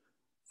 2s,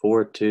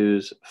 4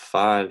 2s,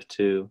 5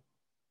 2.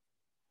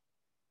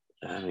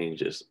 I mean,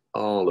 just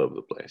all over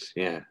the place.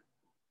 Yeah.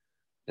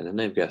 And then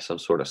they've got some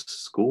sort of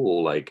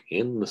school like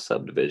in the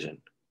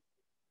subdivision.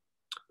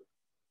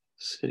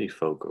 City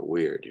folk are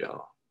weird,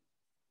 y'all.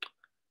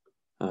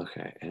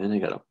 Okay. And then they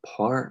got a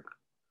park,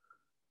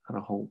 got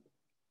a whole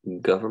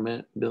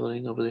government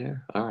building over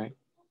there. All right.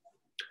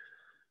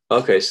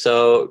 Okay.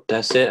 So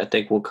that's it. I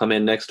think we'll come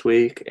in next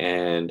week,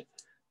 and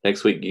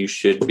next week you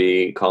should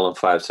be calling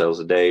 5 sales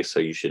a day.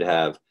 So you should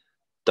have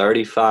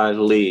 35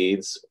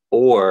 leads,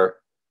 or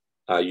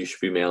you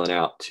should be mailing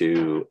out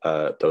to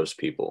those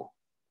people.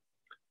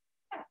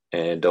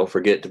 And don't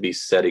forget to be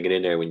setting it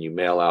in there when you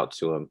mail out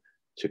to them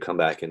to come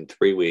back in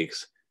 3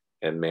 weeks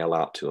and mail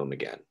out to them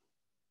again.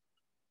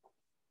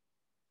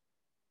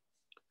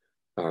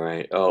 All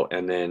right. Oh,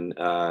 and then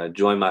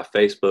join my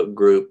Facebook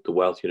group, The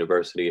Wealth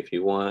University, if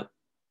you want.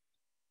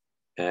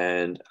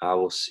 And I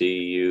will see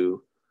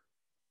you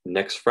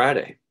next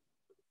Friday.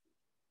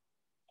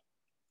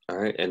 All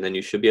right. And then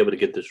you should be able to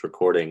get this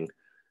recording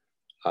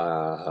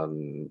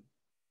either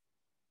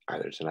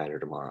tonight or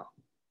tomorrow.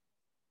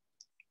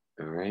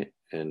 All right.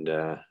 And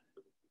let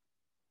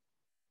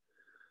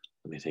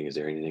me think, is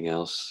there anything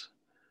else?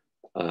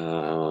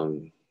 Yeah.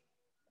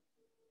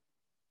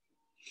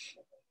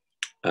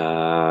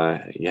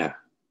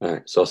 All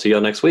right. So I'll see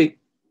y'all next week.